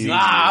AC/DC. AC/DC.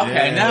 Ah, okay.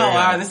 Yeah, No, there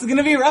you go. this is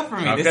gonna be rough for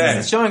me. Okay.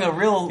 This is showing a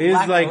real. It's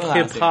lack of like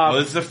wheelhouse hip hop. Well,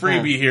 this is a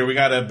freebie here. We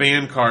got a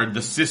band card,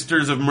 the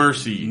Sisters of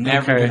Mercy. here.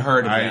 Never Okay. even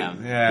heard of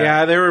them.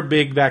 Yeah, they were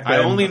big back I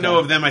then. only know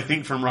of them, I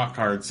think, from rock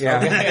cards. Yeah.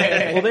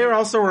 Okay. Well, they were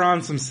also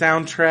on some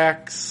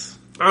soundtracks.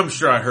 I'm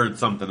sure I heard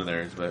something of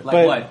theirs, but Like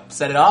But- what?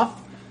 Set it off?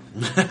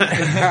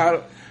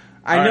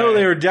 I know right.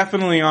 they were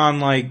definitely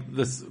on like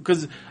this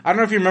because I don't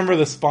know if you remember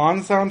the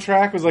Spawn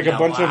soundtrack. It was like Yeah, a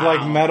bunch of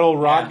like wow. metal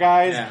rock Yeah,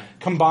 guys yeah.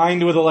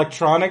 combined with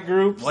electronic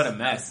groups. What a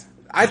mess.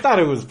 I thought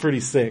it was pretty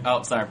sick.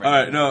 Oh, sorry, bro. all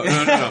right, no.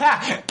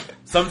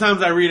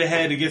 Sometimes I read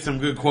ahead to get some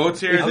good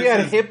quotes here. If we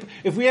had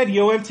if we had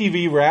Yo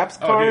MTV Raps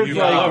Oh, cards, dude,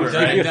 you like, love it,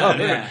 right? you know,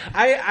 Done, yeah.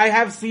 I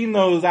have seen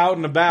those out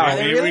and about. Are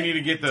they maybe really? we need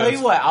to get Tell those.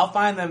 you what, I'll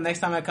find them next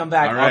time I come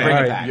back. All I'll right. bring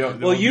All it right. back. Yo, Well,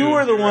 we'll you do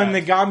were it the for one Raps.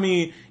 that got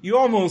me. You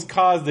almost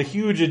caused a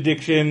huge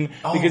addiction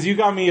because you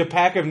got me a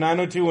pack of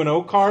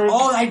 90210 cards.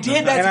 Oh, I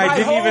did. That's and I right.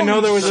 didn't even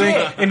know there was a Holy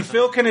thing. shit. And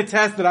Phil can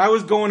attest that I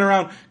was going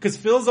around because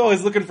Phil's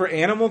always looking for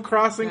Animal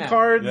Crossing Yeah.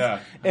 cards. Yeah.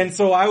 And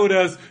so I would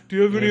ask, "Do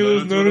you have any of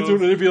those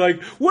 90210?" They'd be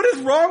like, "What is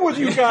wrong with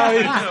you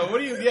guys? No, what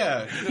do you?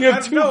 Yeah, You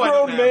have two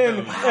grown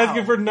men Wow.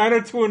 asking for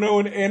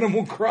 90210 and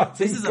Animal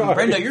Crossing This is a cards."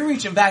 Brendo. You're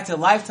reaching back to a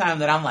lifetime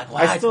that I'm like, wow.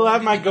 I still told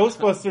have you. my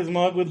Ghostbusters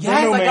mug with Yes,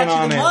 Brendo I Man got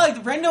on you the it. mug,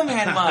 the Brendo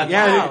Man mug.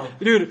 Yeah, Wow.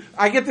 dude,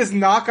 I get this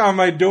knock on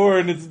my door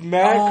and it's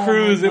Matt Oh,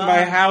 Cruz my at my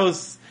God.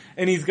 house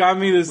and he's got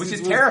me this, Which is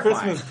this terrifying.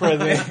 Christmas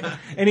present.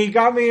 And he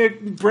got me a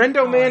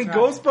Brendo Man that's right.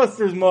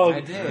 Ghostbusters mug. I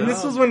did. And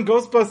this was when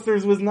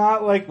Ghostbusters was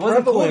not like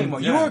Wasn't cool prevalent.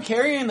 anymore. You were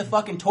carrying the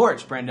fucking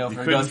torch, Brendo,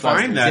 for Couldn't Ghostbusters.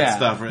 find that Yeah.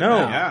 stuff right No,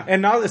 now. Yeah.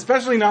 and not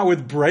especially not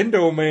with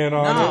Brendo Man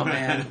on No, it.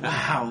 man.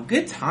 Wow.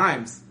 Good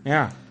times.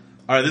 Yeah.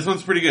 All right, this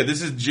one's pretty good.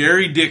 This is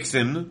Jerry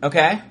Dixon.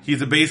 Okay.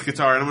 He's a bass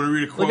guitar, and I'm going to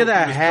read a quote Look at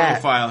that from his hat.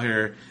 profile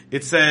here.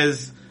 It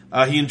says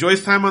he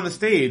enjoys time on the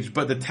stage,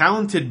 but the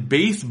talented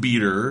bass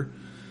beater.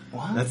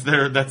 What?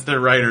 That's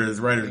their writer. His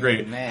writer's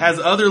great. man. Has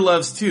other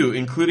loves too,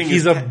 including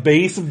He's his a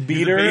bass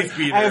beater. bass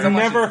beater. I've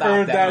Someone never should stop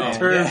heard that, that man.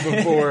 term Yeah.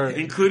 before.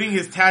 including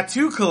his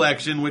tattoo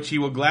collection, which he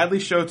will gladly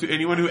show to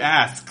anyone who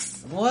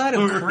asks. What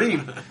a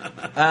creep.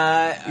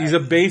 He's a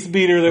bass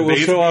beater that will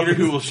Bass show off. beater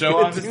who will show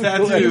off his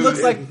tattoos. He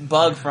looks like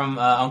Bug from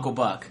Uncle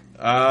Buck.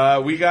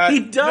 We got He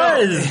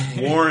does.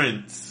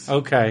 Warrants.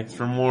 Okay. It's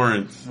from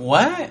Warrants.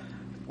 What?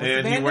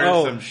 And he band wears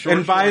Oh, some short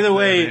and by shorts the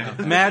way, there,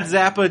 man. Matt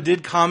Zappa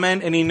did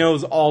comment, and he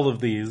knows all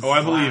of these. Oh,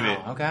 I believe Wow,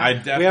 it. okay. I We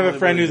have a definitely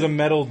friend who's a believe it.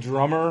 metal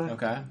drummer,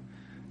 Okay.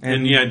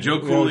 And yeah, Joe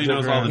we Cooley joke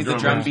knows all around. the He's a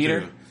drummers, drum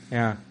beater? too.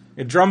 Yeah,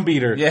 a drum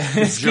beater.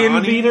 Yeah. Skin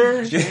Johnny?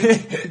 beater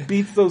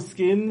beats those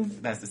skins.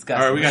 That's All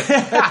disgusting. right, we got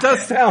That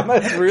does sound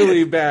that's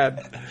really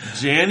bad.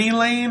 Janie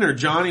Lane or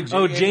Johnny?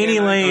 Oh, Janie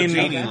Lane. Oh,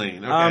 Janie Okay.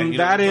 Lane. Okay, you know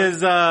That what?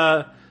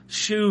 is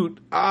shoot.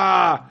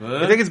 I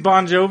think it's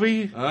Bon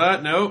Jovi.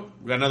 Nope.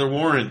 We got another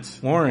Warrant.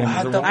 Warren.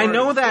 What the- I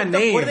know that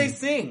name. What do they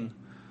sing?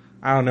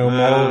 I don't know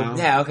metal.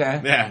 Yeah,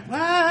 okay.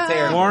 Yeah.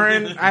 Terrible.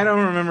 Warren. I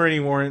don't remember any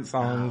Warren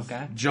songs.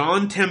 Okay.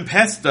 John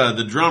Tempesta,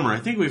 the drummer. I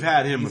think we've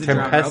had him He's a before.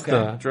 drummer. Tempesta.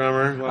 Okay.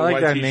 Drummer. I like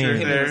white that t-shirt name.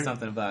 Hit me there. with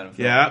something about him.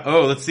 Yeah.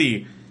 Oh, let's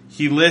see.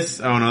 He lists.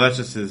 Oh no, that's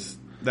just his.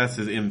 That's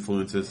his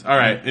influences. All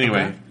right.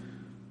 Anyway, Okay.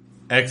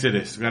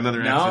 Exodus. We got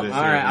another No? Exodus.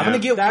 All here. right. I'm Yeah.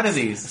 going to get one of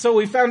these. So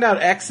we found out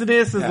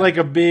Exodus is Yeah. like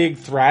a big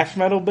thrash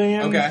metal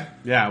band. Okay.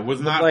 Yeah, was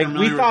not Like we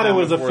familiar thought with it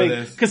was them a before fake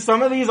this. because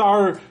some of these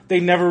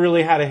they never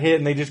really had a hit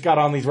and they just got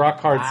on these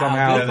rock cards Wow,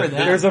 somehow. good for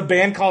them. There's a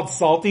band called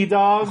Salty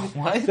Dog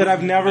What? that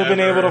I've never been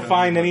Never able heard to of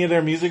find them. any of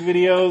their music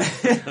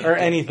videos or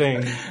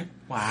anything.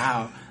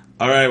 Wow.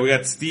 All right, we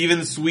got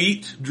Steven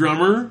Sweet,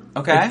 drummer.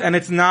 Okay. And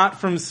it's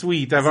not from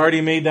Sweet. I've already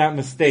made that Is he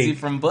mistake.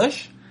 from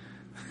Bush?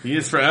 He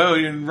is from. Oh,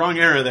 you're in the wrong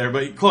era there,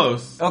 but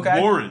close.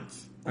 Okay. Warrant.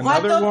 What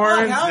Another the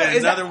Warren? fuck? How Yeah,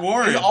 is another that,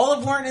 Warren. Is all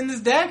of Warren in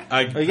this deck?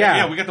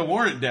 yeah. we got the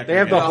Warrant deck. They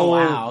have the again. whole.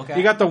 wow, okay.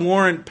 You got the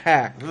Warrant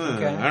pack.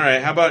 Okay. All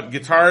right, how about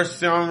guitar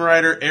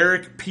songwriter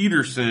Eric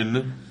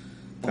Peterson?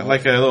 Got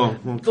like a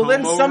little So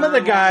then some of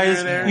the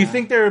guys, there. you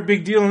think they're a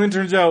big deal, and then it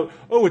turns out,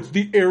 oh, it's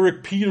the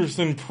Eric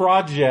Peterson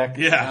Project.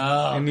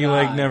 Yeah. Oh, And you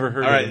like never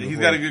heard All of right, it he's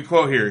before. got a good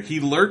quote here. He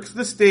lurks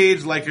the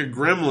stage like a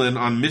gremlin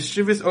on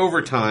mischievous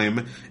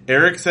overtime.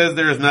 Eric says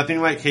there is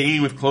nothing like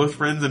hanging with close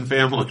friends and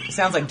family.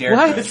 Sounds like Derek.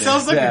 What? It Peterson.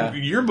 sounds like Yeah. a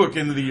yearbook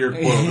end of the year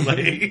quote.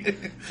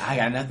 Like, I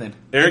got nothing.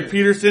 Eric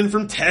Peterson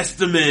from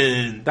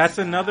Testament. That's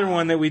another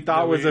one that we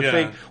thought was a Yeah.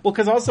 fake. Well,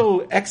 because also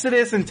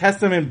Exodus and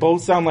Testament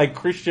both sound like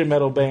Christian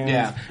metal bands,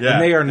 Yeah. Yeah,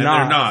 and they are and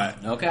not.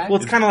 They're not. Okay. Well,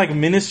 it's kind of like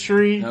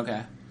Ministry,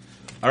 okay.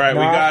 All right,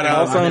 we Not- got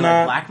also Are they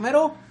not- like black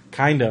metal?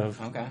 kind of.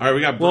 Okay. all right,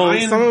 we got Well,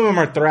 Brian some of them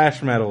are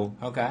thrash metal.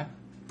 Okay.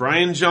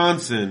 Brian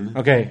Johnson.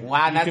 Okay,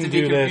 Wow, you not can to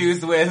be do this.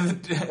 confused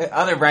with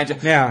other Brian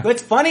Johnson. Yeah.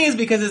 What's funny is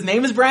because his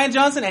name is Brian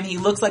Johnson and he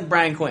looks like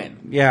Brian Quinn.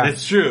 Yeah,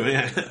 That's true.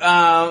 Yeah.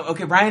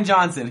 Okay, Brian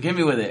Johnson. Hit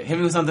me with it. Hit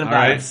me with something All about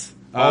right. it.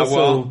 Also-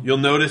 Well, you'll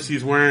notice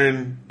he's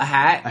wearing A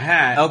hat? a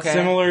hat. Okay.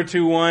 similar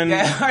to one.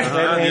 Yeah, that the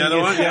Angus other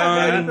one? Young.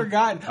 I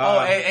forgot.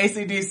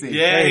 AC/DC.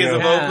 Yeah, There you he's a go.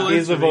 vocalist.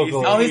 He's a from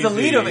vocalist. Oh, he's the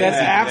lead of it. That's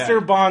Yeah. after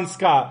Bon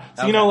Scott.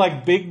 So you know,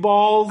 like Big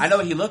Balls. I know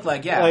what he looked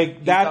like, yeah. Like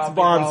He that's saw Big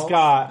Bon Balls.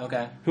 Scott.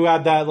 Okay. Who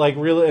had that like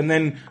real, and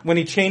then when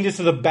he changes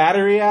to the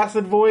battery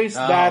acid voice,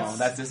 Oh,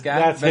 that's this guy?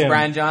 That's That's him.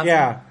 Brian Johnson?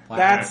 Yeah, Wow.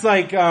 that's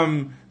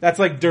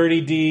like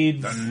Dirty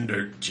Deeds.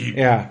 Thunder cheap.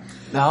 Yeah,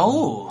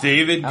 No.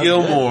 David That was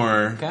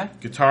Gilmour, good. Okay.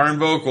 guitar and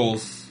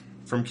vocals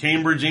from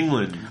Cambridge,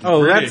 England.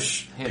 oh,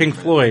 British. that's Pink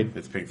Floyd.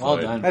 It's Pink Well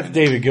Floyd. done. That's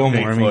David Gilmour.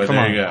 Pink I mean, Floyd, come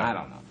there on, you go. I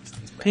don't know.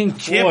 Pink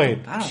Floyd.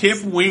 I don't-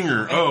 Kip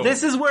Winger. Oh,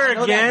 This is where I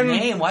know again that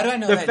name. Why do I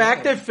know the that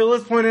fact name? that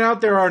Phyllis pointed out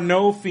there are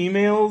no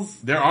females.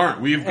 there aren't.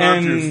 We've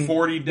gone through And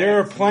 40 decks. there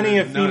are plenty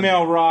of None.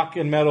 female rock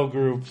and metal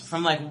groups.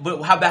 From like,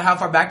 but how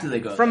far back do they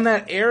go? From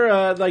that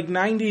era, like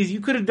 90s, you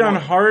could have done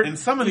Well, Heart. and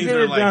some of you these could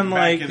are have like done back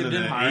like into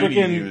the Heart. 80s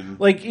freaking even.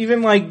 like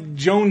even like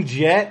Joan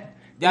Jett,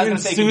 Yeah, I was even gonna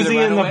say, give me the Susie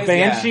and the Runaways,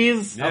 yeah.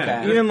 Banshees, Yeah.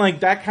 Okay. even like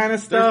that kind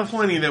of There's stuff.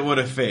 plenty that would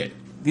have fit.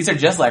 These are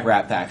just like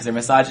Rat Pack because they're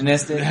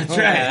misogynistic. That's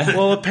Yeah. right.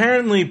 Well,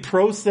 apparently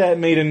ProSet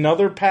made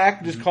another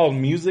pack just called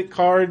Music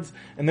Cards,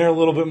 and they're a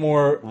little bit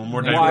more,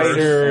 more diverse.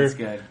 wider. That's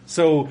good.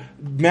 So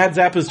Matt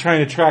Zappa's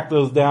trying to track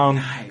those down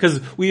Nice.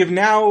 because we have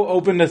now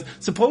opened us.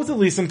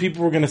 Supposedly, some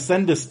people were going to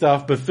send us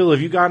stuff, but Phil,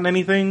 have you gotten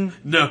anything?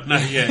 No,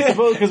 not yet.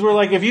 Because we're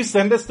like, if you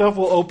send us stuff,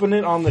 we'll open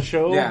it on the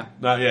show. Yeah.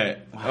 Not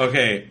yet.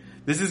 Okay.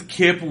 This is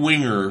Kip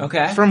Winger.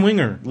 Okay. From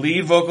Winger.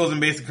 Lead vocals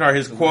and bass guitar.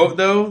 His quote,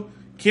 though,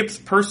 Kip's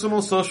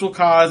personal social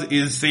cause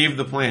is save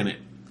the planet.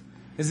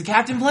 Is it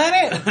Captain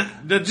Planet?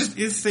 That just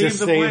is save Just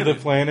the save planet.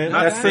 the planet.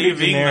 Not That's pretty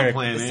saving generic. the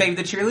planet. Save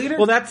the cheerleader?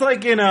 Well, that's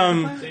like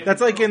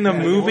in the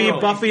movie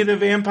Buffy the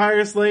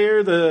Vampire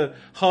Slayer, the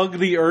hug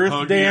the earth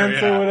Hug,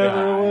 dance yeah, or whatever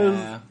yeah, it was.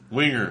 yeah.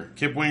 Winger.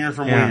 Kip Winger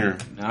from Yeah. Winger.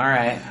 All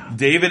right.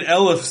 David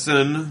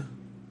Ellefson,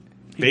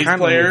 He bass kinda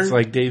player. looks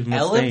like Dave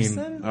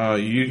Mustaine.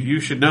 Ellefson? You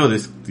should know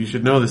this. You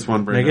should know this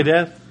one, Brandon.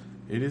 Megadeth.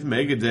 It is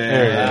Megadeth.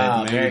 There you go.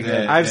 Wow, very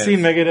good. I've seen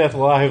Megadeth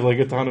live like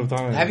a ton of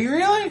times. Have you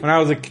really?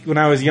 When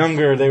I was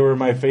younger, they were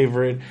my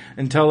favorite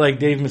until like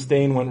Dave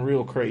Mustaine went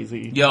real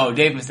crazy. Yo,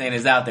 Dave Mustaine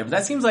is out there, but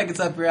that seems like it's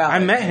up your alley. I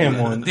met him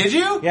once. Did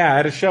you? Yeah,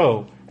 at a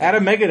show. At a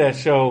Megadeth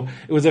show.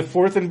 It was at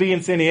 4th and B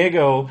in San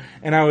Diego,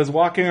 and I was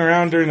walking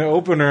around during the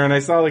opener, and I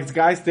saw like this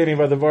guy standing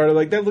by the bar. They're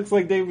like, that looks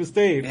like Dave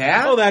Mustaine.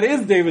 Yeah? Oh, that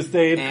is Dave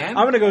Mustaine. And?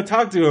 I'm gonna go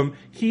talk to him.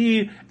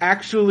 He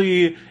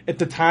actually, at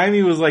the time,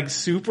 he was like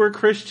super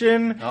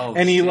Christian, Oh,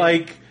 and he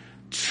shit.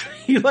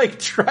 he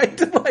tried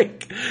to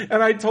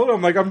and I told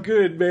him like, I'm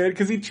good, man,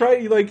 because he tried,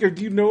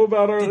 do you know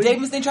about our... Did Dave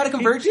Mustaine try to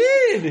convert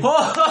you? He did!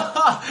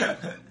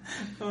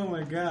 Oh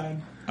my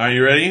god. Are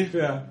you ready?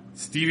 Yeah.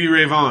 Stevie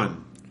Ray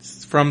Vaughan.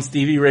 From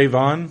Stevie Ray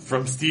Vaughan.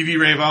 From Stevie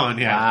Ray Vaughan,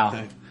 yeah.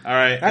 Wow. All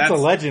right. That's a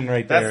legend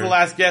right there. That's the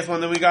last guest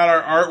one. Then we got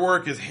our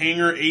artwork is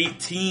Hangar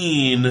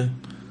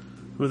 18.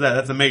 Who's that?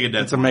 That's a Megadeth.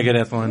 That's a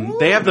Megadeth one.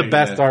 They have the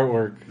best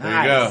artwork. There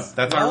you go. Nice.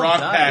 That's Well our rock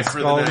done. pack for the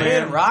Skull night.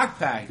 Man. Good rock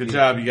pack. Good dude.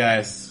 job, you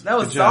guys. That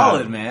was Good job.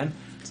 solid, man.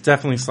 It's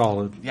definitely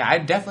solid. Yeah, I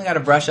definitely got to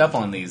brush up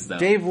on these though.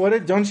 Dave,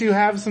 don't you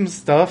have some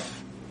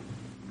stuff?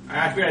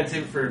 I figured I'd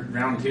save it for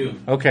round 2.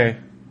 Okay.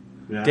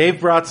 Yeah. Dave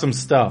brought some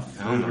stuff.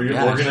 Were you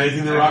gosh.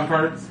 organizing the rock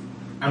parts?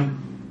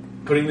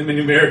 I'm putting them in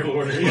numerical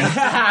order. This is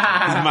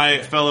my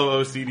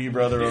fellow OCD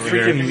brother over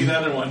Freaking- Give me here. the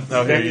other one.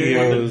 Oh, here you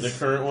go. Videos. The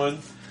current one.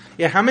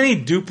 Yeah, how many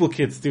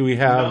duplicates do we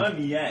have?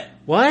 None yet.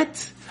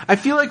 What? I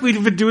feel like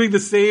we've been doing the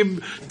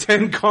same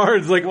 10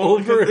 cards over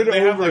because and they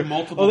have, over. like,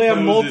 multiple Oh, they have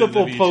poses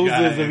multiple of each poses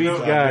guy. of each No,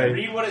 guy.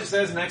 Read what it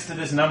says next to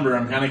this number.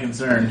 I'm kind of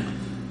concerned.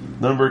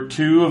 Number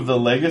 2 of the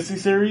Legacy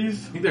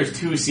series. I think there's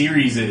 2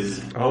 series.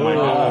 Oh,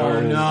 Oh,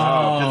 no.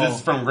 Because this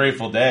is from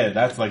Grateful Dead.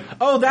 That's like...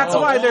 Oh, that's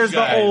why old there's the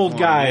guys old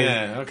one. guys.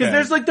 Yeah, Because okay.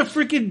 there's like the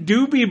freaking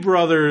Doobie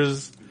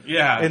Brothers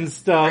Yeah. and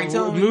stuff. Are you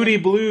telling me Moody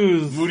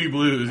Blues. Moody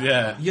Blues,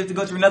 yeah. You have to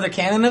go through another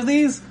canon of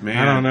these? Man.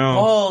 I don't know.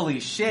 Holy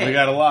shit. We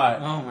got a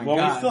lot. Oh my well,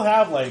 God. we still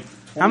have like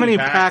 20 How many or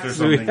packs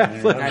do we something in have?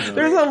 here. Left?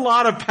 There's a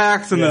lot of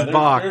packs in Yeah, this there's-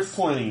 box. There's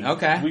plenty.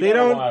 Okay. We They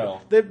got a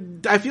while.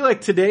 don't. I feel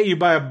like today you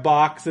buy a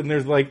box and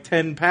there's like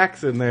 10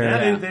 packs in there.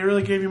 Yeah, they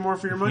really gave you more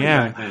for your money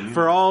back then. Yeah,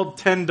 for all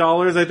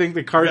 $10, I think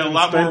the we cards got a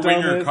lot more spent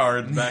on winger this.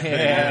 cards back Yeah.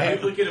 then.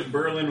 Duplicate of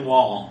Berlin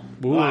Wall.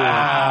 Ooh.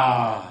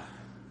 Wow.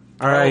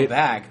 All right.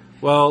 Back.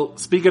 Well,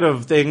 speaking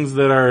of things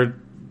that are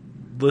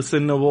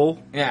listenable,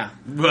 Yeah.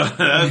 But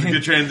that's a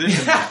good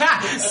transition.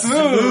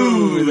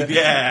 Smooth.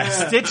 Yeah.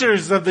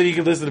 Stitcher's something you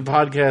can listen to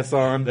podcasts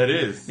on. That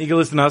is. You can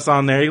listen to us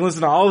on there. You can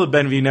listen to all the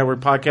Benview Network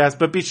podcasts,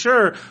 but be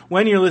sure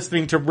when you're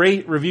listening to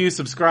rate, review,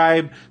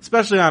 subscribe,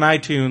 especially on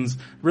iTunes.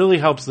 Really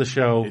helps the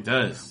show. It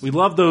does. We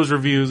love those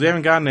reviews. We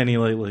haven't gotten any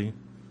lately.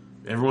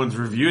 Everyone's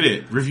reviewed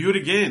it. Review it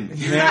again.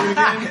 Review it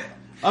again.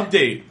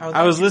 Update.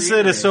 I was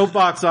listening to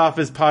Soapbox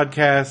Office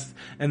podcast,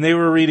 and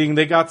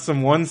they got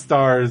some 1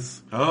 stars.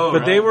 Oh,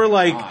 but they were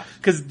like, gosh.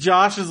 because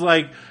Josh is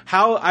like,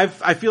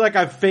 I feel like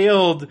I've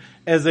failed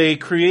as a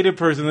creative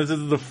person. This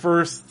is the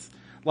first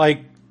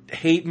like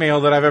hate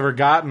mail that I've ever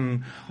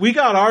gotten. We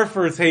got our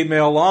first hate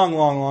mail a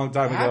long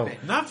time ago. happened?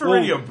 Not for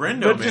Radio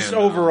Brendo, but man, just though.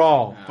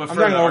 overall. But I'm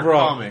for talking our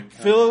overall. comic.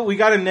 Phil, we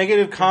got a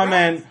negative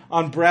comment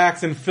on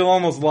Brax, and Phil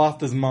almost lost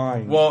his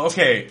mind. Well,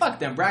 okay. Fuck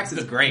them. Brax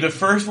is great. The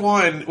first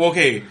one,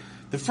 okay.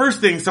 The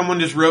first thing someone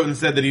just wrote and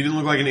said that he didn't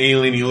look like an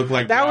alien, he looked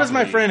like that was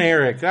my broccoli. friend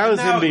Eric. That was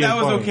him being That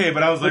was funny. okay,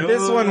 but I was like, But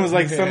this oh, one was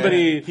like yeah.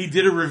 somebody. He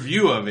did a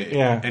review of it,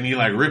 Yeah. and he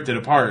like ripped it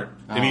apart,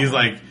 and Oh. he's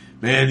like,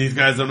 "Man, these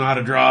guys don't know how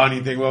to draw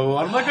anything." Well,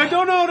 I'm like, I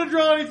don't know how to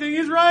draw anything.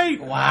 He's right.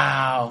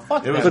 Wow.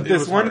 Fuck It was- them. But this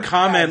was one hard.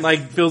 comment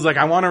like feels like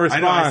I want to I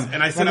respond, know,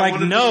 and I said I'm I like,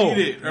 wanted to no, read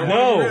it. I wanted to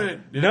no, read it.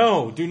 Yeah.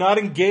 no, do not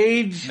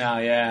engage. No,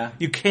 yeah.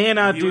 You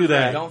cannot He do was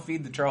that. right. Don't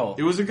feed the troll.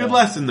 It was a good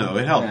lesson, though.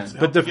 It helped. Yeah. It But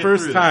helped the get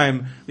first through that.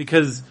 time,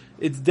 because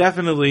it's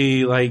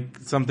definitely like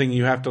something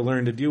you have to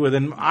learn to deal with.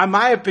 And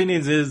my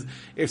opinions is,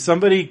 if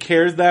somebody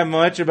cares that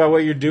much about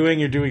what you're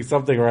doing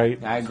something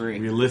right. I agree.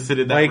 we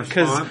elicited that Like,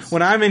 response. because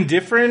when I'm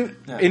indifferent,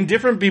 Yeah.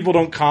 indifferent people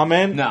don't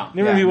comment. No.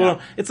 Different Yeah, people no.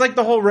 don't. It's like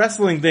the whole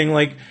wrestling thing.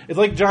 Like, it's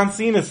like John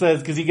Cena says,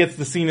 because he gets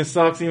the Cena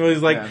sucks. You know,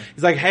 he's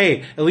like,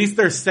 hey, at least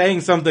they're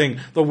saying something.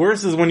 The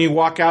worst is when you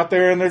walk out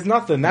there and there's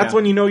nothing. That's Yeah.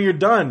 when you know you're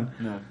done.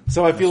 No.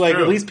 So I feel like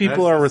true. at least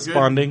people are That's good.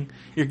 responding.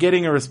 You're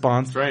getting a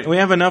response. That's right. And we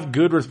have enough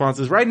good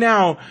responses. Right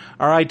now,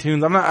 our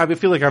iTunes, I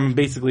feel like I'm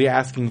basically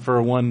asking for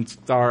a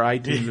 1-star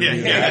iTunes yeah,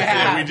 review.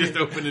 yeah, we just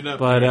opened it up.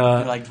 But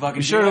like, fucking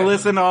be sure do to it.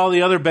 listen to all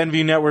the other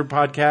Benview Network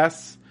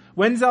podcasts.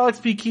 When's Alex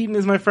P. Keaton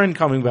is my friend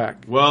coming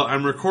back? well,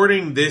 I'm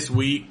recording this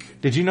week.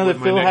 Did you know with that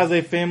my Phil next- has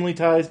a Family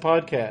Ties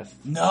podcast?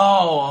 No.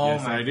 Oh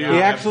Yes, my I do. God. He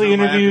Yeah, actually episode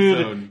by interviewed.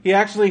 episode. He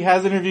actually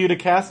has interviewed a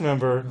cast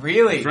member.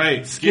 Really? That's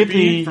right. Skippy.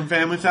 Skippy from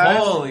Family Ties.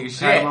 Holy Had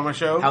shit. him on my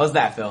show. How was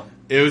that, Phil?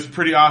 It was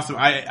pretty awesome.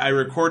 I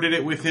recorded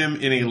it with him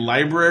in a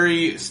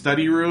library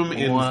study room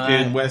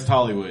in West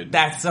Hollywood.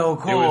 That's so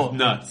cool. It was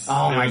nuts.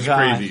 Oh it my was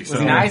god. crazy. Was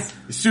he nice?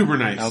 Super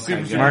nice.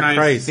 Okay, super Mark nice.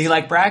 Price. Did he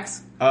like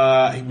Brax?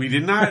 We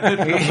did not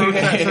approach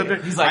that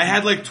subject. He's like- I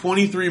had like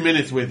 23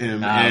 minutes with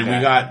him, Ah, and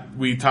okay.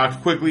 we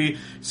talked quickly.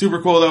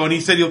 Super cool though, and he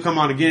said he'll come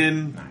on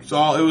again.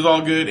 So it was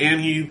all good.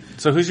 And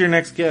So who's your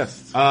next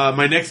guest?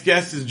 my next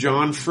guest is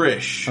John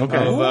Frisch. Okay.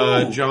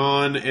 Of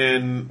John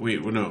and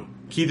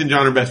Keith and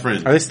John are best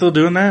friends. Are they still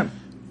doing that?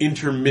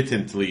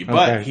 Intermittently,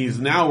 but Okay. he's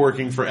now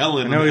working for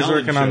Ellen. I know on the he's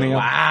Ellen working on show. the.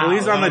 Wow. Well,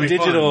 he's on the That'll be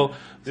digital. fun.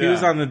 He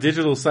was Yeah. on the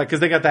digital side because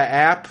they got that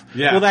app.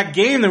 Yeah. Well, that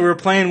game that we were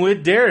playing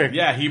with Derek.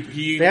 Yeah,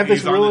 he They have this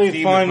he's on the really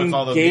team that fun puts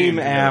all those game games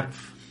app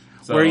together.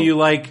 So- where you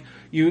like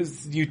you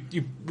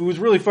it was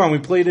really fun. We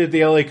played it at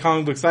the LA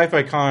Comic Book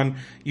Sci-Fi Con.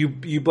 You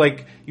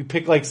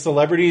pick like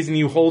celebrities and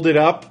you hold it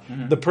up,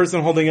 the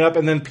person holding it up,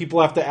 and then people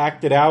have to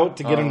act it out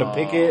to get them to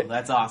pick it.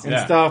 That's awesome. And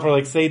Yeah. stuff, or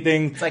like say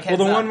things. It's like well,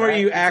 the Heads one Up, where right?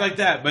 you It's act like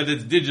that, but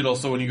it's digital.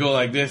 So when you go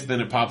like this,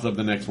 then it pops up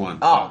the next one.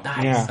 Oh,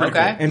 nice. Yeah.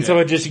 Okay. And so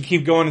it just, you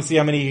keep going and see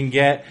how many you can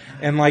get.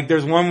 And like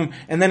there's one,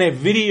 and then it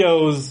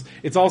videos,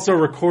 it's also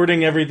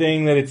recording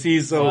everything that it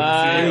sees, so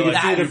and you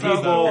can see the That's so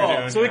people.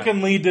 cool. So it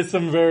can lead to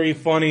some very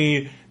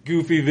funny,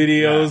 goofy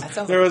videos. That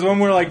sounds There was one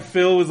where like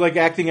Phil was like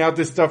acting out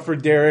this stuff for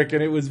Derek,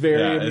 and it was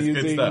very Yeah, it's good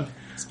amusing. stuff.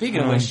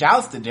 Speaking of which,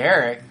 shouts to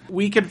Derek.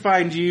 We can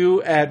find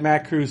you at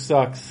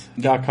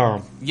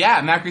mattcruzsucks.com.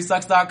 Yeah,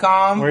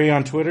 MacResucks.com. Where are you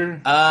on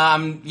Twitter?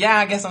 Yeah,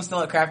 I guess I'm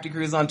still at Crafty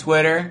Cruise on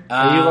Twitter.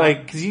 Are you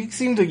like, cause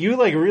you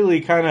like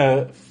really kind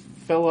of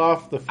fell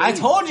off the face. I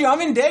told you,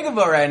 I'm in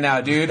Dagobah right now,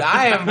 dude.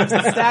 I am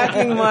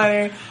stacking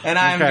money, and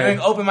I'm Okay. doing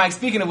open mic.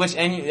 Speaking of which,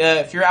 and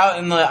if you're out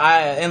in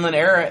the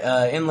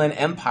Inland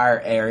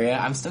Empire area,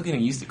 I'm still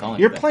getting used to calling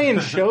You're it that. playing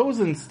shows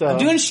and stuff. I'm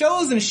doing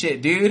shows and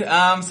shit, dude.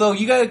 So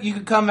you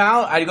could come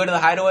out. I go to the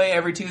Hideaway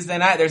every Tuesday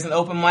night. There's an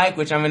open mic,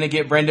 which I'm gonna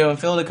get Brendo and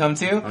Phil to come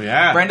to. Oh,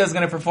 yeah. Brendo's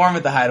gonna perform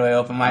at the Hideaway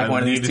open mic I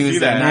one of need these to see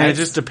Tuesday that. Man, it nights.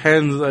 just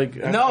depends. Like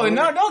No,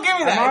 don't give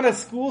me that. I'm on a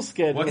school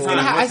schedule. What's It's time-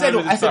 gonna what I said time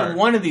does it I said start?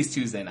 one of these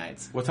Tuesday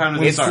nights. What time does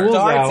When it start?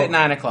 school's Starts out. at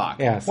 9 o'clock.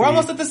 Yeah, We're see.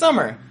 almost at the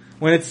summer.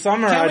 When it's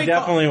summer, Can I we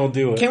definitely will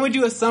do it. Can we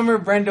do a summer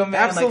Brendo Man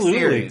Absolutely. like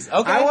series?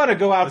 Okay. I want to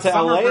go out The to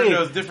summer LA.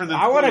 window is different than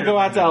I want to school go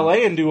year out to window.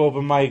 LA and do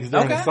open mics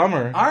during the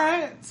summer. All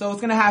right. So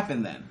it's gonna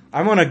happen then.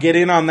 I want to get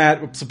in on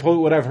that. Suppose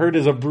what I've heard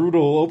is a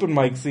brutal open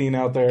mic scene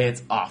out there.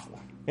 It's awful.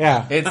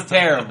 Yeah. It's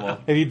terrible.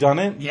 Have you done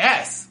it?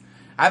 Yes.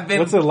 I've been.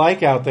 What's it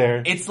like out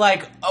there? It's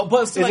like,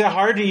 but Is it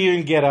hard to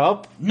even get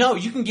up? No,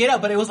 you can get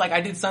up, but it was like I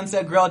did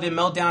Sunset Grill, I did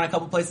Meltdown, a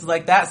couple places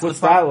like that. So What's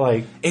it's that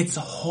like? It's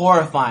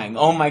horrifying.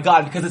 Oh my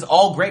god, because it's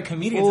all great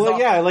comedians. It's Well, all-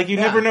 yeah, like you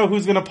never know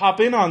who's gonna pop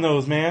in on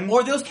those, man.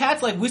 Or those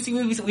cats, like we've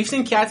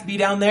seen cats be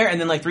down there,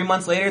 and then like 3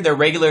 months later, they're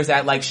regulars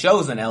at like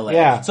shows in LA.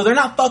 Yeah. So they're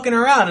not fucking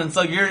around, and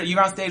so you're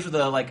on stage with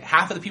like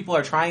half of the people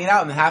are trying it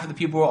out, and then half of the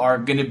people are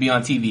going to be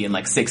on TV in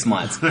like 6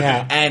 months.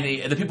 Yeah.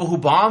 And the people who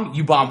bomb,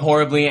 you bomb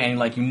horribly, and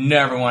like you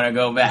never want to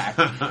go back.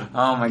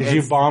 Oh my god. Did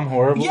you bomb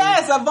horribly?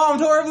 Yes, I bombed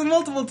horribly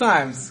multiple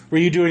times. Were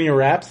you doing your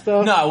rap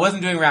stuff? No, I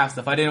wasn't doing rap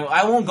stuff.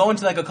 I won't go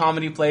into like a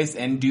comedy place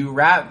and do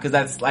rap because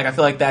that's like I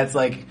feel like that's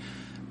like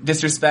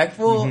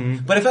disrespectful.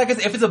 Mm-hmm. But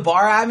if it's a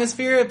bar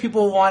atmosphere,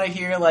 people want to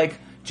hear like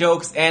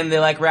jokes and they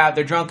like rap.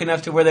 They're drunk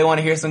enough to where they want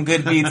to hear some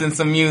good beats and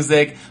some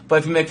music. But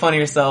if you make fun of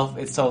yourself,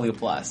 it's totally a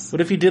plus.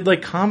 What if you did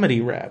like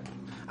comedy rap?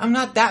 I'm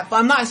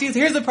not. See,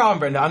 here's the problem,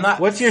 Brenda. I'm not.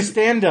 What's your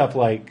stand up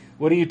like?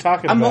 What are you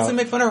talking I about? mostly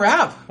make fun of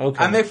rap.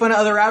 Okay. I make fun of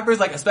other rappers,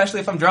 like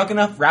especially if I'm drunk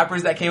enough.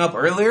 Rappers that came up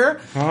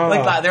earlier, Oh.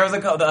 like there was a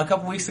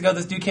couple weeks ago.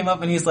 This dude came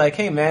up and he's like,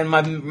 "Hey man,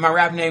 my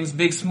rap name's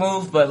Big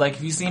Smooth, but like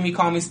if you see me,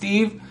 call me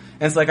Steve."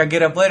 And it's like I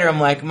get up later, I'm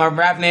like, "My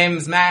rap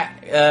name's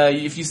Matt.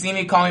 If you see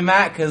me, call me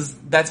Matt, because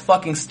that's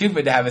fucking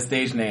stupid to have a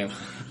stage name."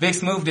 Big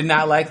Smooth did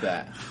not like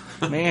that.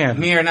 Man.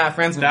 Me are not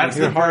friends with That's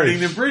Big the Smooth. burning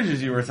the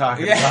bridges you were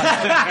talking about.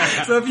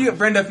 Yeah. So if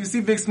you see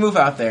Big Smooth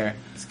out there,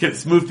 Let's get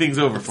smooth things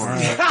over for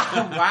us.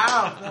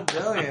 wow, so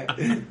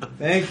brilliant.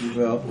 Thank you,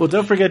 Bill. Well,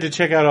 don't forget to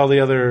check out all the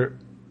other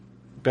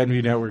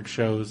Benview Network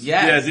shows.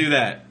 Yes. Yeah, do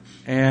that.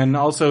 And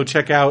also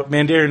check out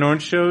Mandarin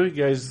Orange Show. You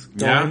guys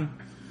going? Yeah.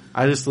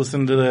 I just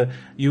listened to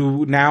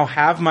you now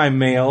have my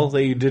mail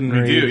that you didn't We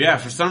read. do, yeah.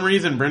 For some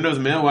reason, Brendo's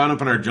mail wound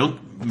up in our junk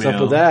What's mail.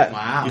 up with that?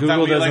 Wow. You Google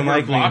thought we doesn't were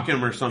like block me.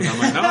 him or something. I'm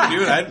like, no,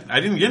 dude, I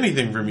didn't get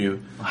anything from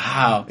you.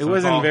 Wow. It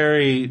wasn't all-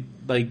 very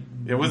like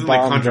It wasn't like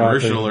bomb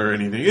controversial dropping. or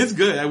anything. It's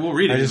good. I will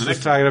read it. I in just the was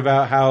next talking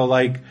about how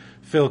like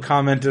Phil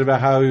commented about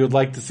how he would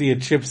like to see a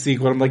chip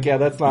sequel. I'm like, yeah,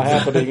 that's not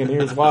happening, and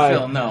here's why.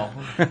 Phil, no.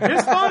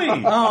 It's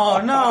funny.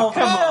 Oh no,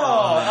 Phil!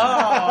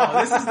 Oh,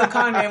 this is the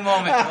Kanye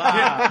moment.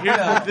 Wow. Here's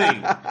the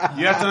thing.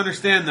 You have to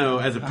understand, though,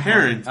 as a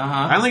parent,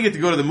 Uh-huh. I only get to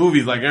go to the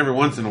movies like every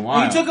once in a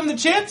while. You took him to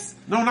Chips?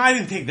 No, I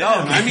didn't take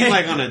that. I mean,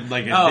 like on a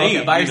Oh, date,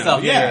 okay, by you know.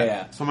 yourself.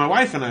 Yeah. So my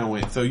wife and I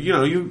went. So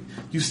you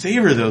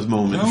savor those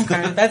moments.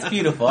 Okay, that's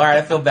beautiful. All right,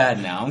 I feel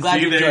bad now. I'm glad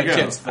See, you there enjoyed you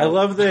go. Chips. I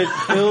love that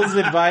Phil's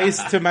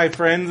advice to my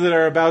friends that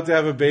are about to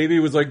have a baby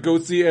was like, go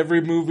see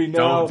every movie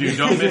now. Don't miss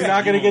You're it.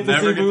 not going to You get will to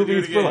see never get to do it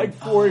movies for again. like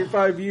 4 or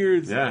 5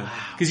 years. Yeah.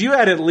 Because you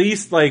had at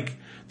least like,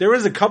 there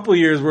was a couple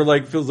years where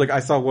like feels like I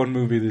saw one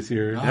movie this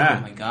year. Oh Yeah.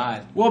 my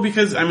god. Well,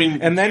 because I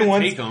mean, And then you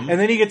once, can't take 'em. and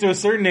then you get to a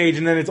certain age,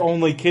 and then it's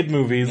only kid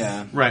movies.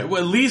 Yeah. Right.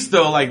 Well, at least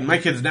though, like my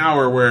kids now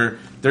are where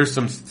there's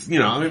some,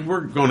 I mean,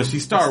 we're going to see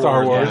Star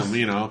Star Wars. Wars.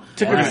 with them,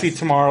 Took her to see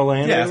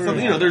Tomorrowland. Yeah,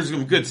 so, there's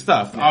some good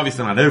stuff.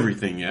 Obviously not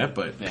everything yet,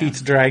 but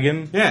Pete's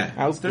Dragon. yeah,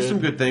 That was there's good. some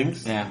good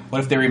things. Yeah.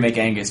 What if they remake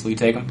Angus? Will you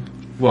take him?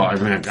 Well, I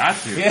mean, I've got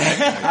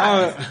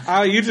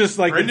to. You just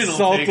like Brendan will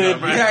insulted. take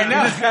them, right? Yeah, I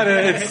know. You just kind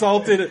of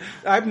insulted.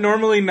 I'm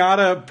normally not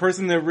a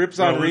person that rips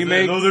on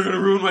remakes, No, they're going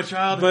to ruin my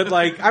childhood. but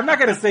like I'm not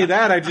gonna say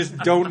that. I just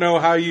don't know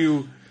how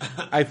you.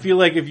 I feel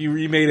like if you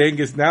remade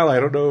Angus now, I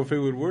don't know if it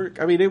would work.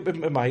 I mean,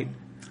 it might.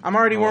 I'm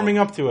already warming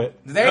up to it.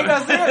 There you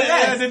go.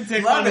 Yeah, it didn't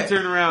take long to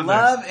turn around there.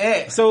 Love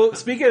it. So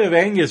speaking of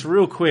Angus,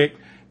 real quick,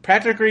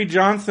 Patrick Reed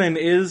Johnson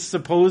is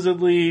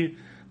supposedly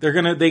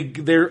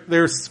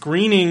they're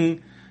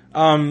screening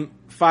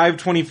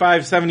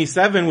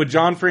 5/25/77 with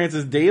John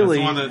Francis Daley.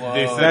 That's the one that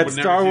they said That would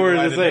never Star see the Wars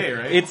light is of like, day,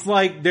 right? it's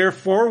like they're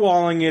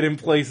four-walling it in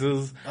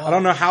places. I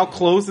don't know how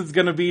close it's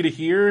going to be to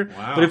here,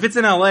 Wow. but if it's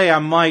in LA, I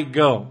might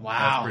go. Wow.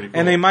 That's pretty cool.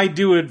 And they might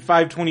do it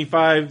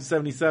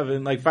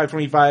 5/25/77, like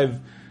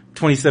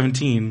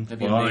 5/25/2017 That'd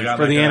be Well, they amazing. got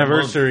for the like a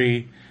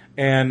anniversary.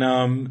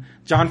 And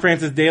John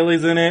Francis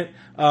Daley's in it.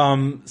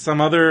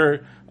 Some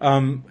other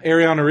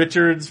Ariana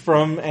Richards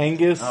from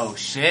Angus. Oh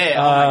shit!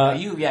 Oh my god!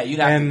 You'd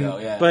have to go.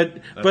 Yeah.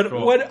 But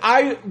cool. what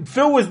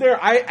Phil was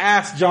there. I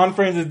asked John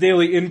Francis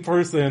Daley in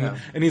person,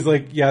 and he's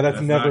like, "Yeah,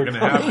 that's never not gonna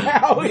coming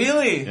happen. out."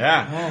 really?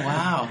 Yeah. Oh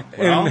wow.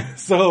 Well, And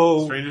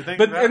so, stranger things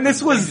but happen. and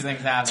this was Stranger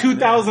things happen.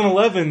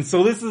 2011,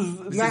 so this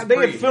is not. They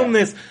had pre, filmed yeah.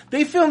 this.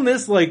 They filmed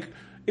this like.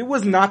 It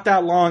was not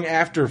that long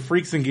after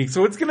Freaks and Geeks,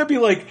 so it's gonna be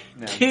like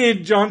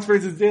kid John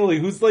Francis Daley,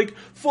 who's like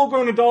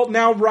full-grown adult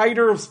now,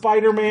 writer of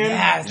Spider-Man,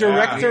 Yes,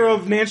 director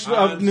of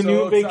the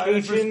New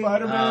Vacation,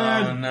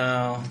 Oh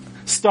no.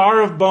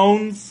 star of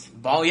Bones.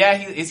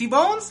 Yeah. Is he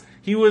Bones?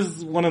 He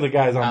was one of the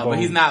guys on No, Bones. but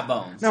he's not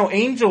Bones. No,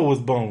 Angel was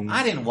Bones.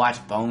 I didn't watch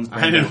Bones.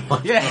 I didn't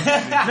watch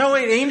Yeah. No,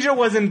 wait, Angel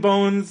wasn't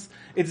Bones.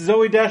 It's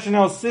Zoe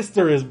Deschanel's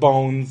sister is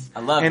Bones. I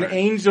love and her.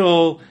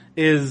 Angel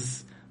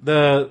is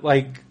the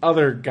like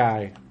other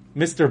guy.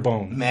 Mr.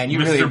 Bones. Man, you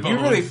Mr.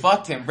 really Bones.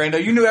 fucked him, Brando.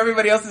 You knew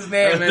everybody else's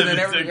name, and then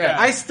Mr. yeah.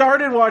 I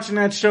started watching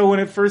that show when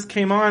it first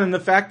came on, and the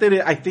fact that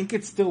I think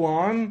it's still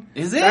on.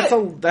 Is it?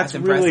 That's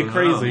really impressive.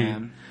 crazy. Oh,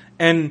 man.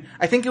 And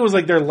I think it was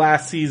like their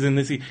last season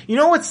this season. You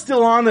know what's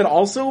still on that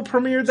also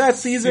premiered that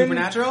season?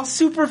 Supernatural?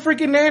 Super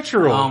freaking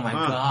Natural. Oh my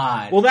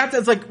god. Well,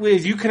 that's like,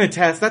 as you can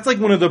attest, that's like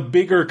one of the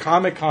bigger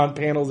Comic-Con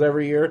panels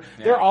every year.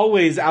 They're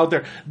always out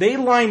there. They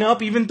line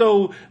up, even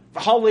though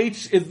Hall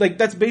H is like,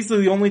 that's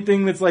basically the only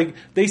thing that's like,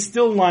 they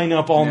still line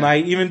up all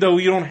night, even though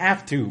you don't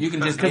have to. You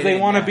can just because get they in,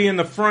 want to yeah. be in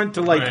the front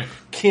to like Right.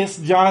 kiss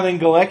Jonathan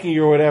Galecki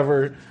or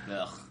whatever.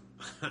 Ugh.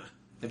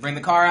 They bring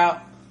the car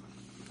out.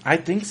 I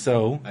think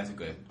so. That's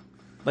good.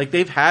 Like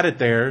they've had it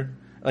there.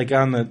 Like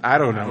on the, I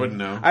don't know. I wouldn't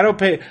know. I don't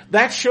pay.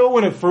 That show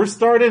when it first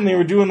started and they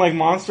were doing like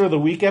Monster of the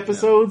Week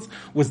episodes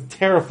was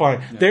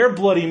terrifying. Their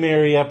Bloody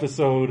Mary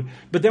episode,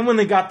 but then when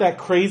they got that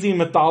crazy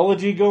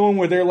mythology going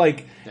where they're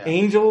like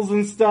angels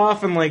and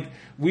stuff and like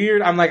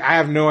weird, I'm like, I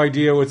have no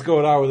idea what's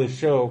going on with this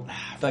show.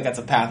 I feel like that's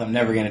a path I'm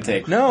never gonna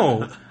take.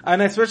 No. And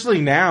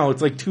especially now,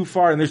 it's like too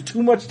far and there's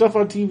too much stuff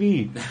on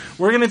TV.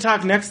 We're going to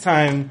talk next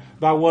time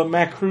about what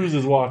Matt Cruz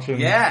is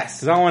watching. Yes.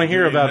 Because I want to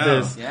hear about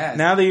know. this. Yes.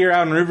 Now that you're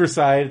out in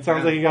Riverside, it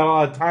sounds like you got a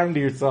lot of time to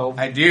yourself.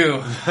 I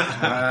do.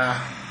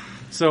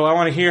 So I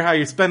want to hear how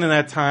you're spending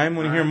that time. I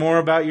want to hear more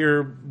about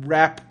your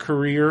rap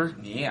career.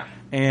 Yeah.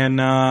 And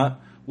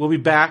we'll be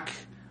back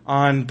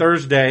on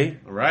Thursday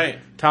All right.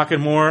 talking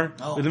more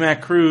with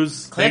Matt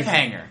Cruz.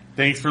 Cliffhanger.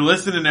 Thanks for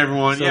listening,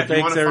 everyone. So If you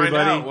thanks, want to find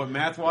everybody. out what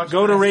Matt's watching,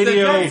 Go to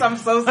radio. I'm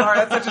so sorry.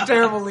 That's such a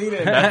terrible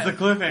lead-in. That's the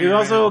cliffhanger. We've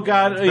also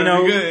got, It's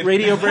gonna be good.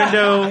 Radio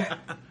Brendo,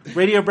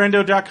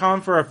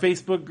 radiobrendo.com for our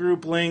Facebook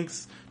group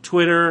links,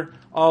 Twitter,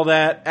 all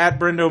that, at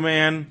Brendo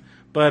Man.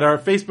 But our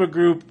Facebook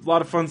group, a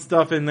lot of fun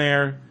stuff in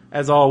there,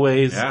 as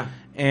always. Yeah.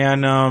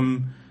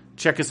 And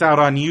check us out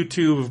on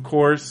YouTube, of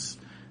course.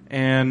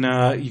 And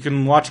you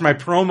can watch my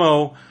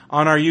promo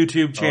on our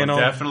YouTube channel.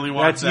 definitely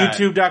watch That's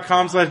that.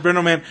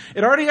 youtube.com/BrendoMan.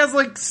 It already has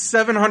like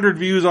 700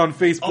 views on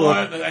Facebook. Oh,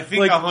 I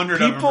think 100 of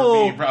them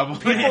are me,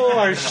 probably. People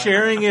are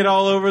sharing it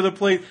all over the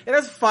place. It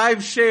has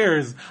 5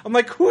 shares. I'm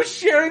like, who's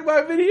sharing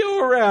my video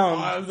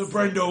around? I'm the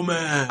Brendo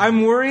Man.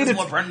 I'm worried. This is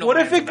what Brendo What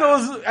if Man's it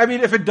goes? I mean,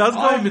 if it does go,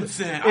 I'm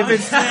insane.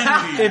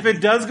 if it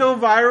does go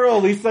viral,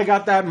 at least I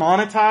got that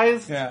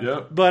monetized. Yeah.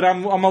 Yep. But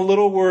I'm a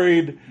little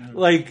worried.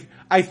 Like,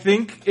 I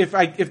think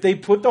if they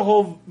put the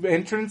whole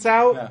entrance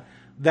out,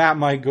 that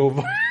might go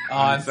viral. Oh,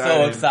 I'm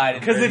so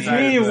excited. Because it's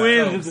me So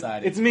with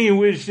excited. it's me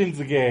with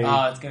Shinsuke.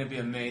 Oh, it's gonna be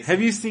amazing.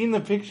 Have you seen the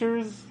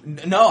pictures?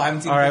 No, I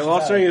haven't seen. All right, the well,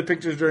 I'll show pictures you the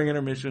pictures during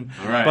intermission.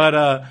 All right. But,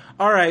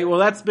 all right, well,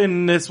 that's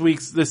been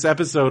this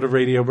episode of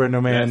Radio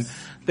Brendo Man. Yes.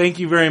 Thank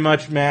you very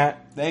much,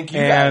 Matt. Thank you,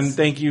 And guys.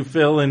 thank you,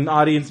 Phil, and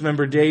audience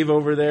member Dave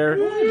over there.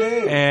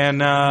 Dave.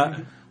 And,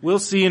 We'll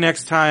see you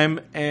next time.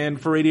 And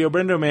for Radio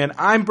Brendo Man,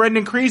 I'm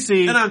Brendan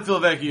Creasy. And I'm Phil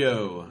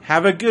Vecchio.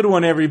 Have a good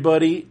one,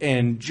 everybody.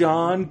 And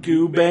John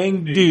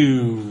Goobang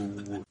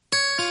Doo.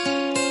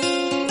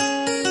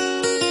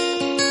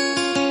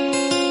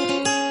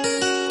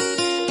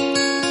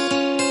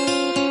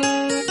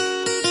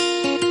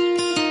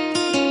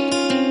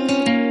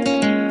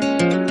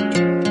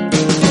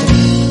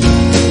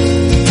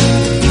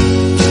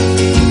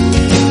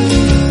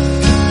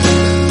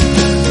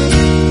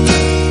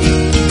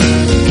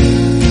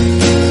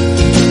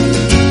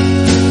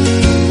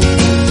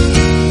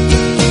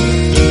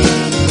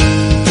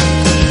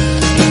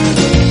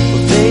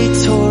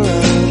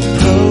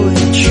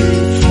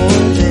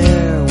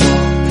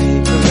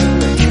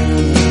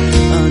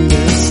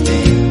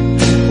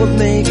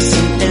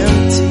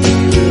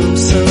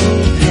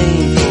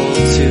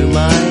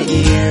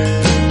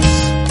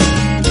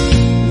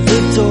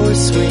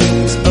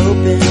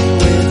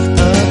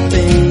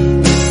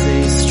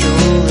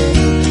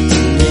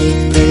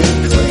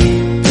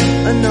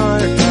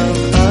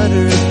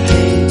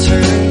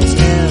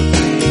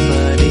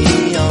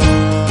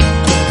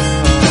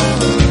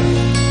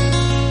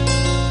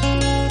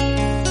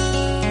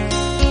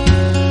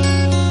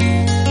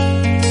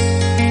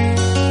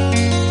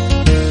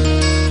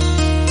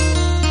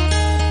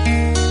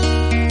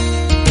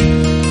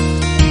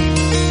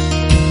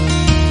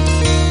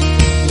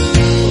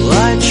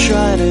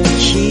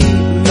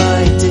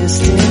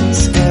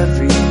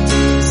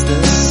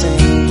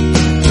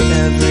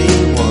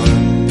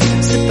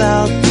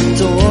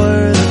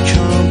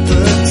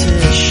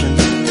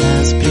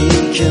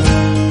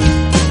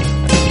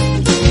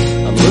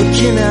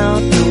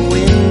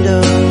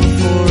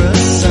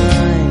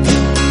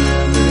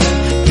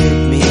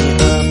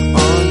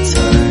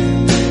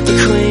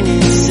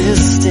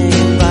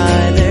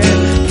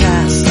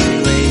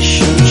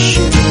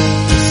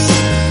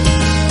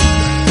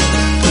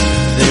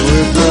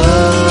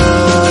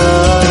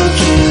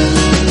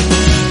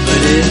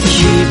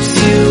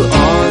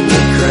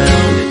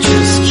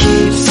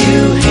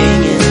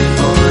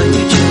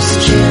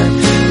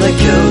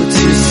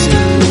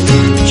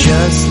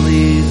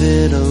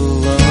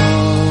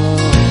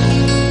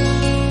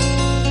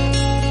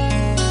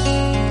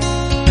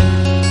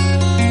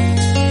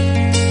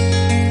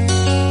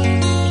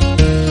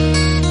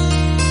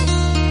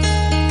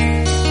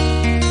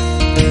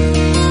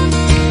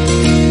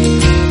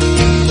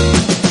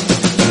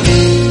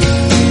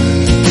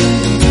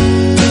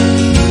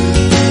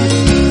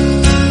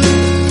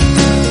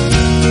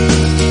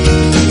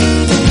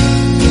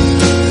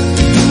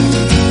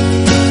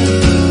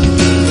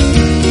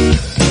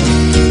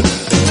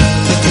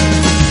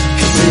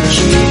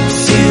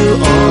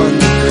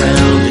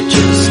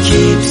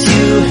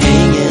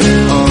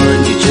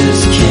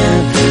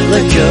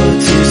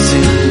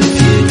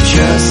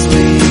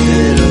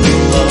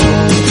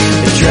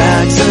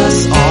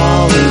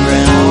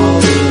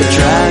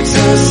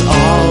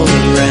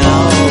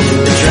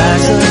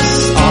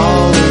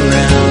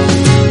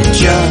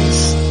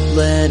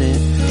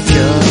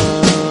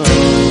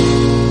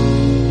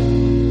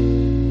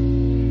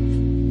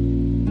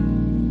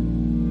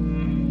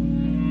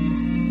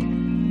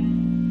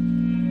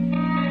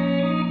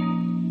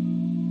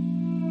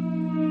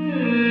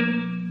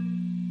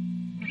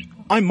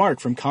 I'm Mark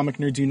from Comic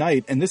Nerds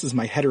Unite, and this is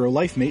my hetero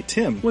life mate,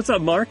 Tim. What's up,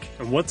 Mark?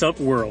 And what's up,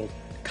 world?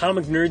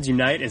 Comic Nerds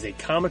Unite is a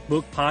comic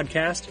book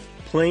podcast,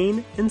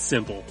 plain and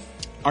simple.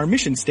 Our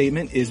mission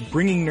statement is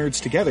bringing nerds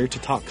together to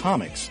talk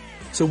comics.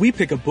 So we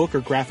pick a book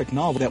or graphic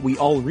novel that we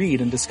all read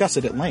and discuss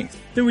it at length.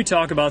 Then we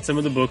talk about some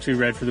of the books we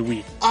read for the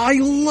week. I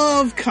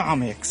love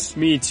comics!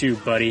 Me too,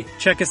 buddy.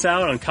 Check us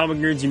out on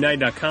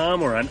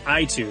comicnerdsunite.com or on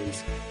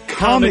iTunes.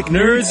 Comic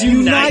Nerds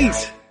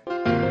Unite!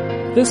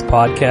 This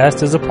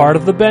podcast is a part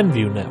of the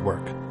Benview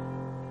Network.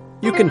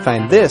 You can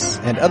find this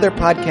and other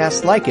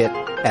podcasts like it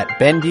at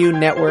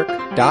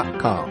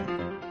BenviewNetwork.com.